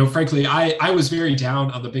frankly, I was very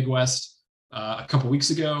down on the Big West a couple weeks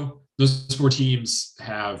ago. Those 4 teams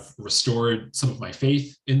have restored some of my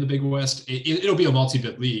faith in the Big West. It'll be a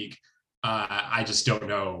multi-bid league. I just don't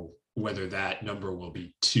know whether that number will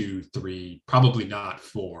be 2, 3, probably not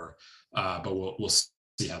 4, but we'll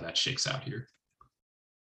see how that shakes out here.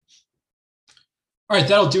 All right,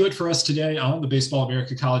 that'll do it for us today on the Baseball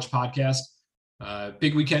America College podcast.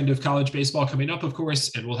 Big weekend of college baseball coming up, of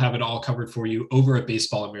course, and we'll have it all covered for you over at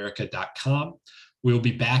baseballamerica.com. We'll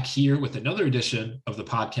be back here with another edition of the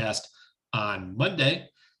podcast on Monday.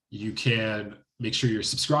 You can make sure you're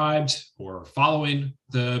subscribed or following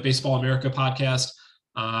the Baseball America podcast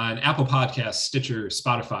on Apple Podcasts, Stitcher,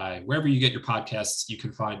 Spotify, wherever you get your podcasts, you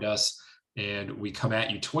can find us. And we come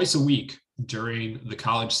at you twice a week during the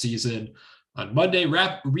college season. On Monday,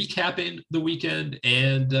 recapping the weekend,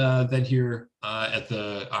 and then here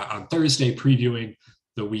on Thursday, previewing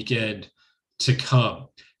the weekend to come.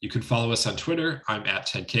 You can follow us on Twitter. I'm at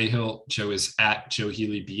Ted Cahill. Joe is at Joe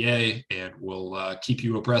Healy BA, and we'll keep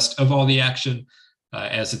you abreast of all the action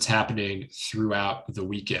as it's happening throughout the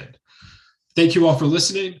weekend. Thank you all for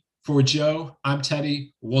listening. For Joe, I'm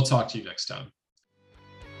Teddy. We'll talk to you next time.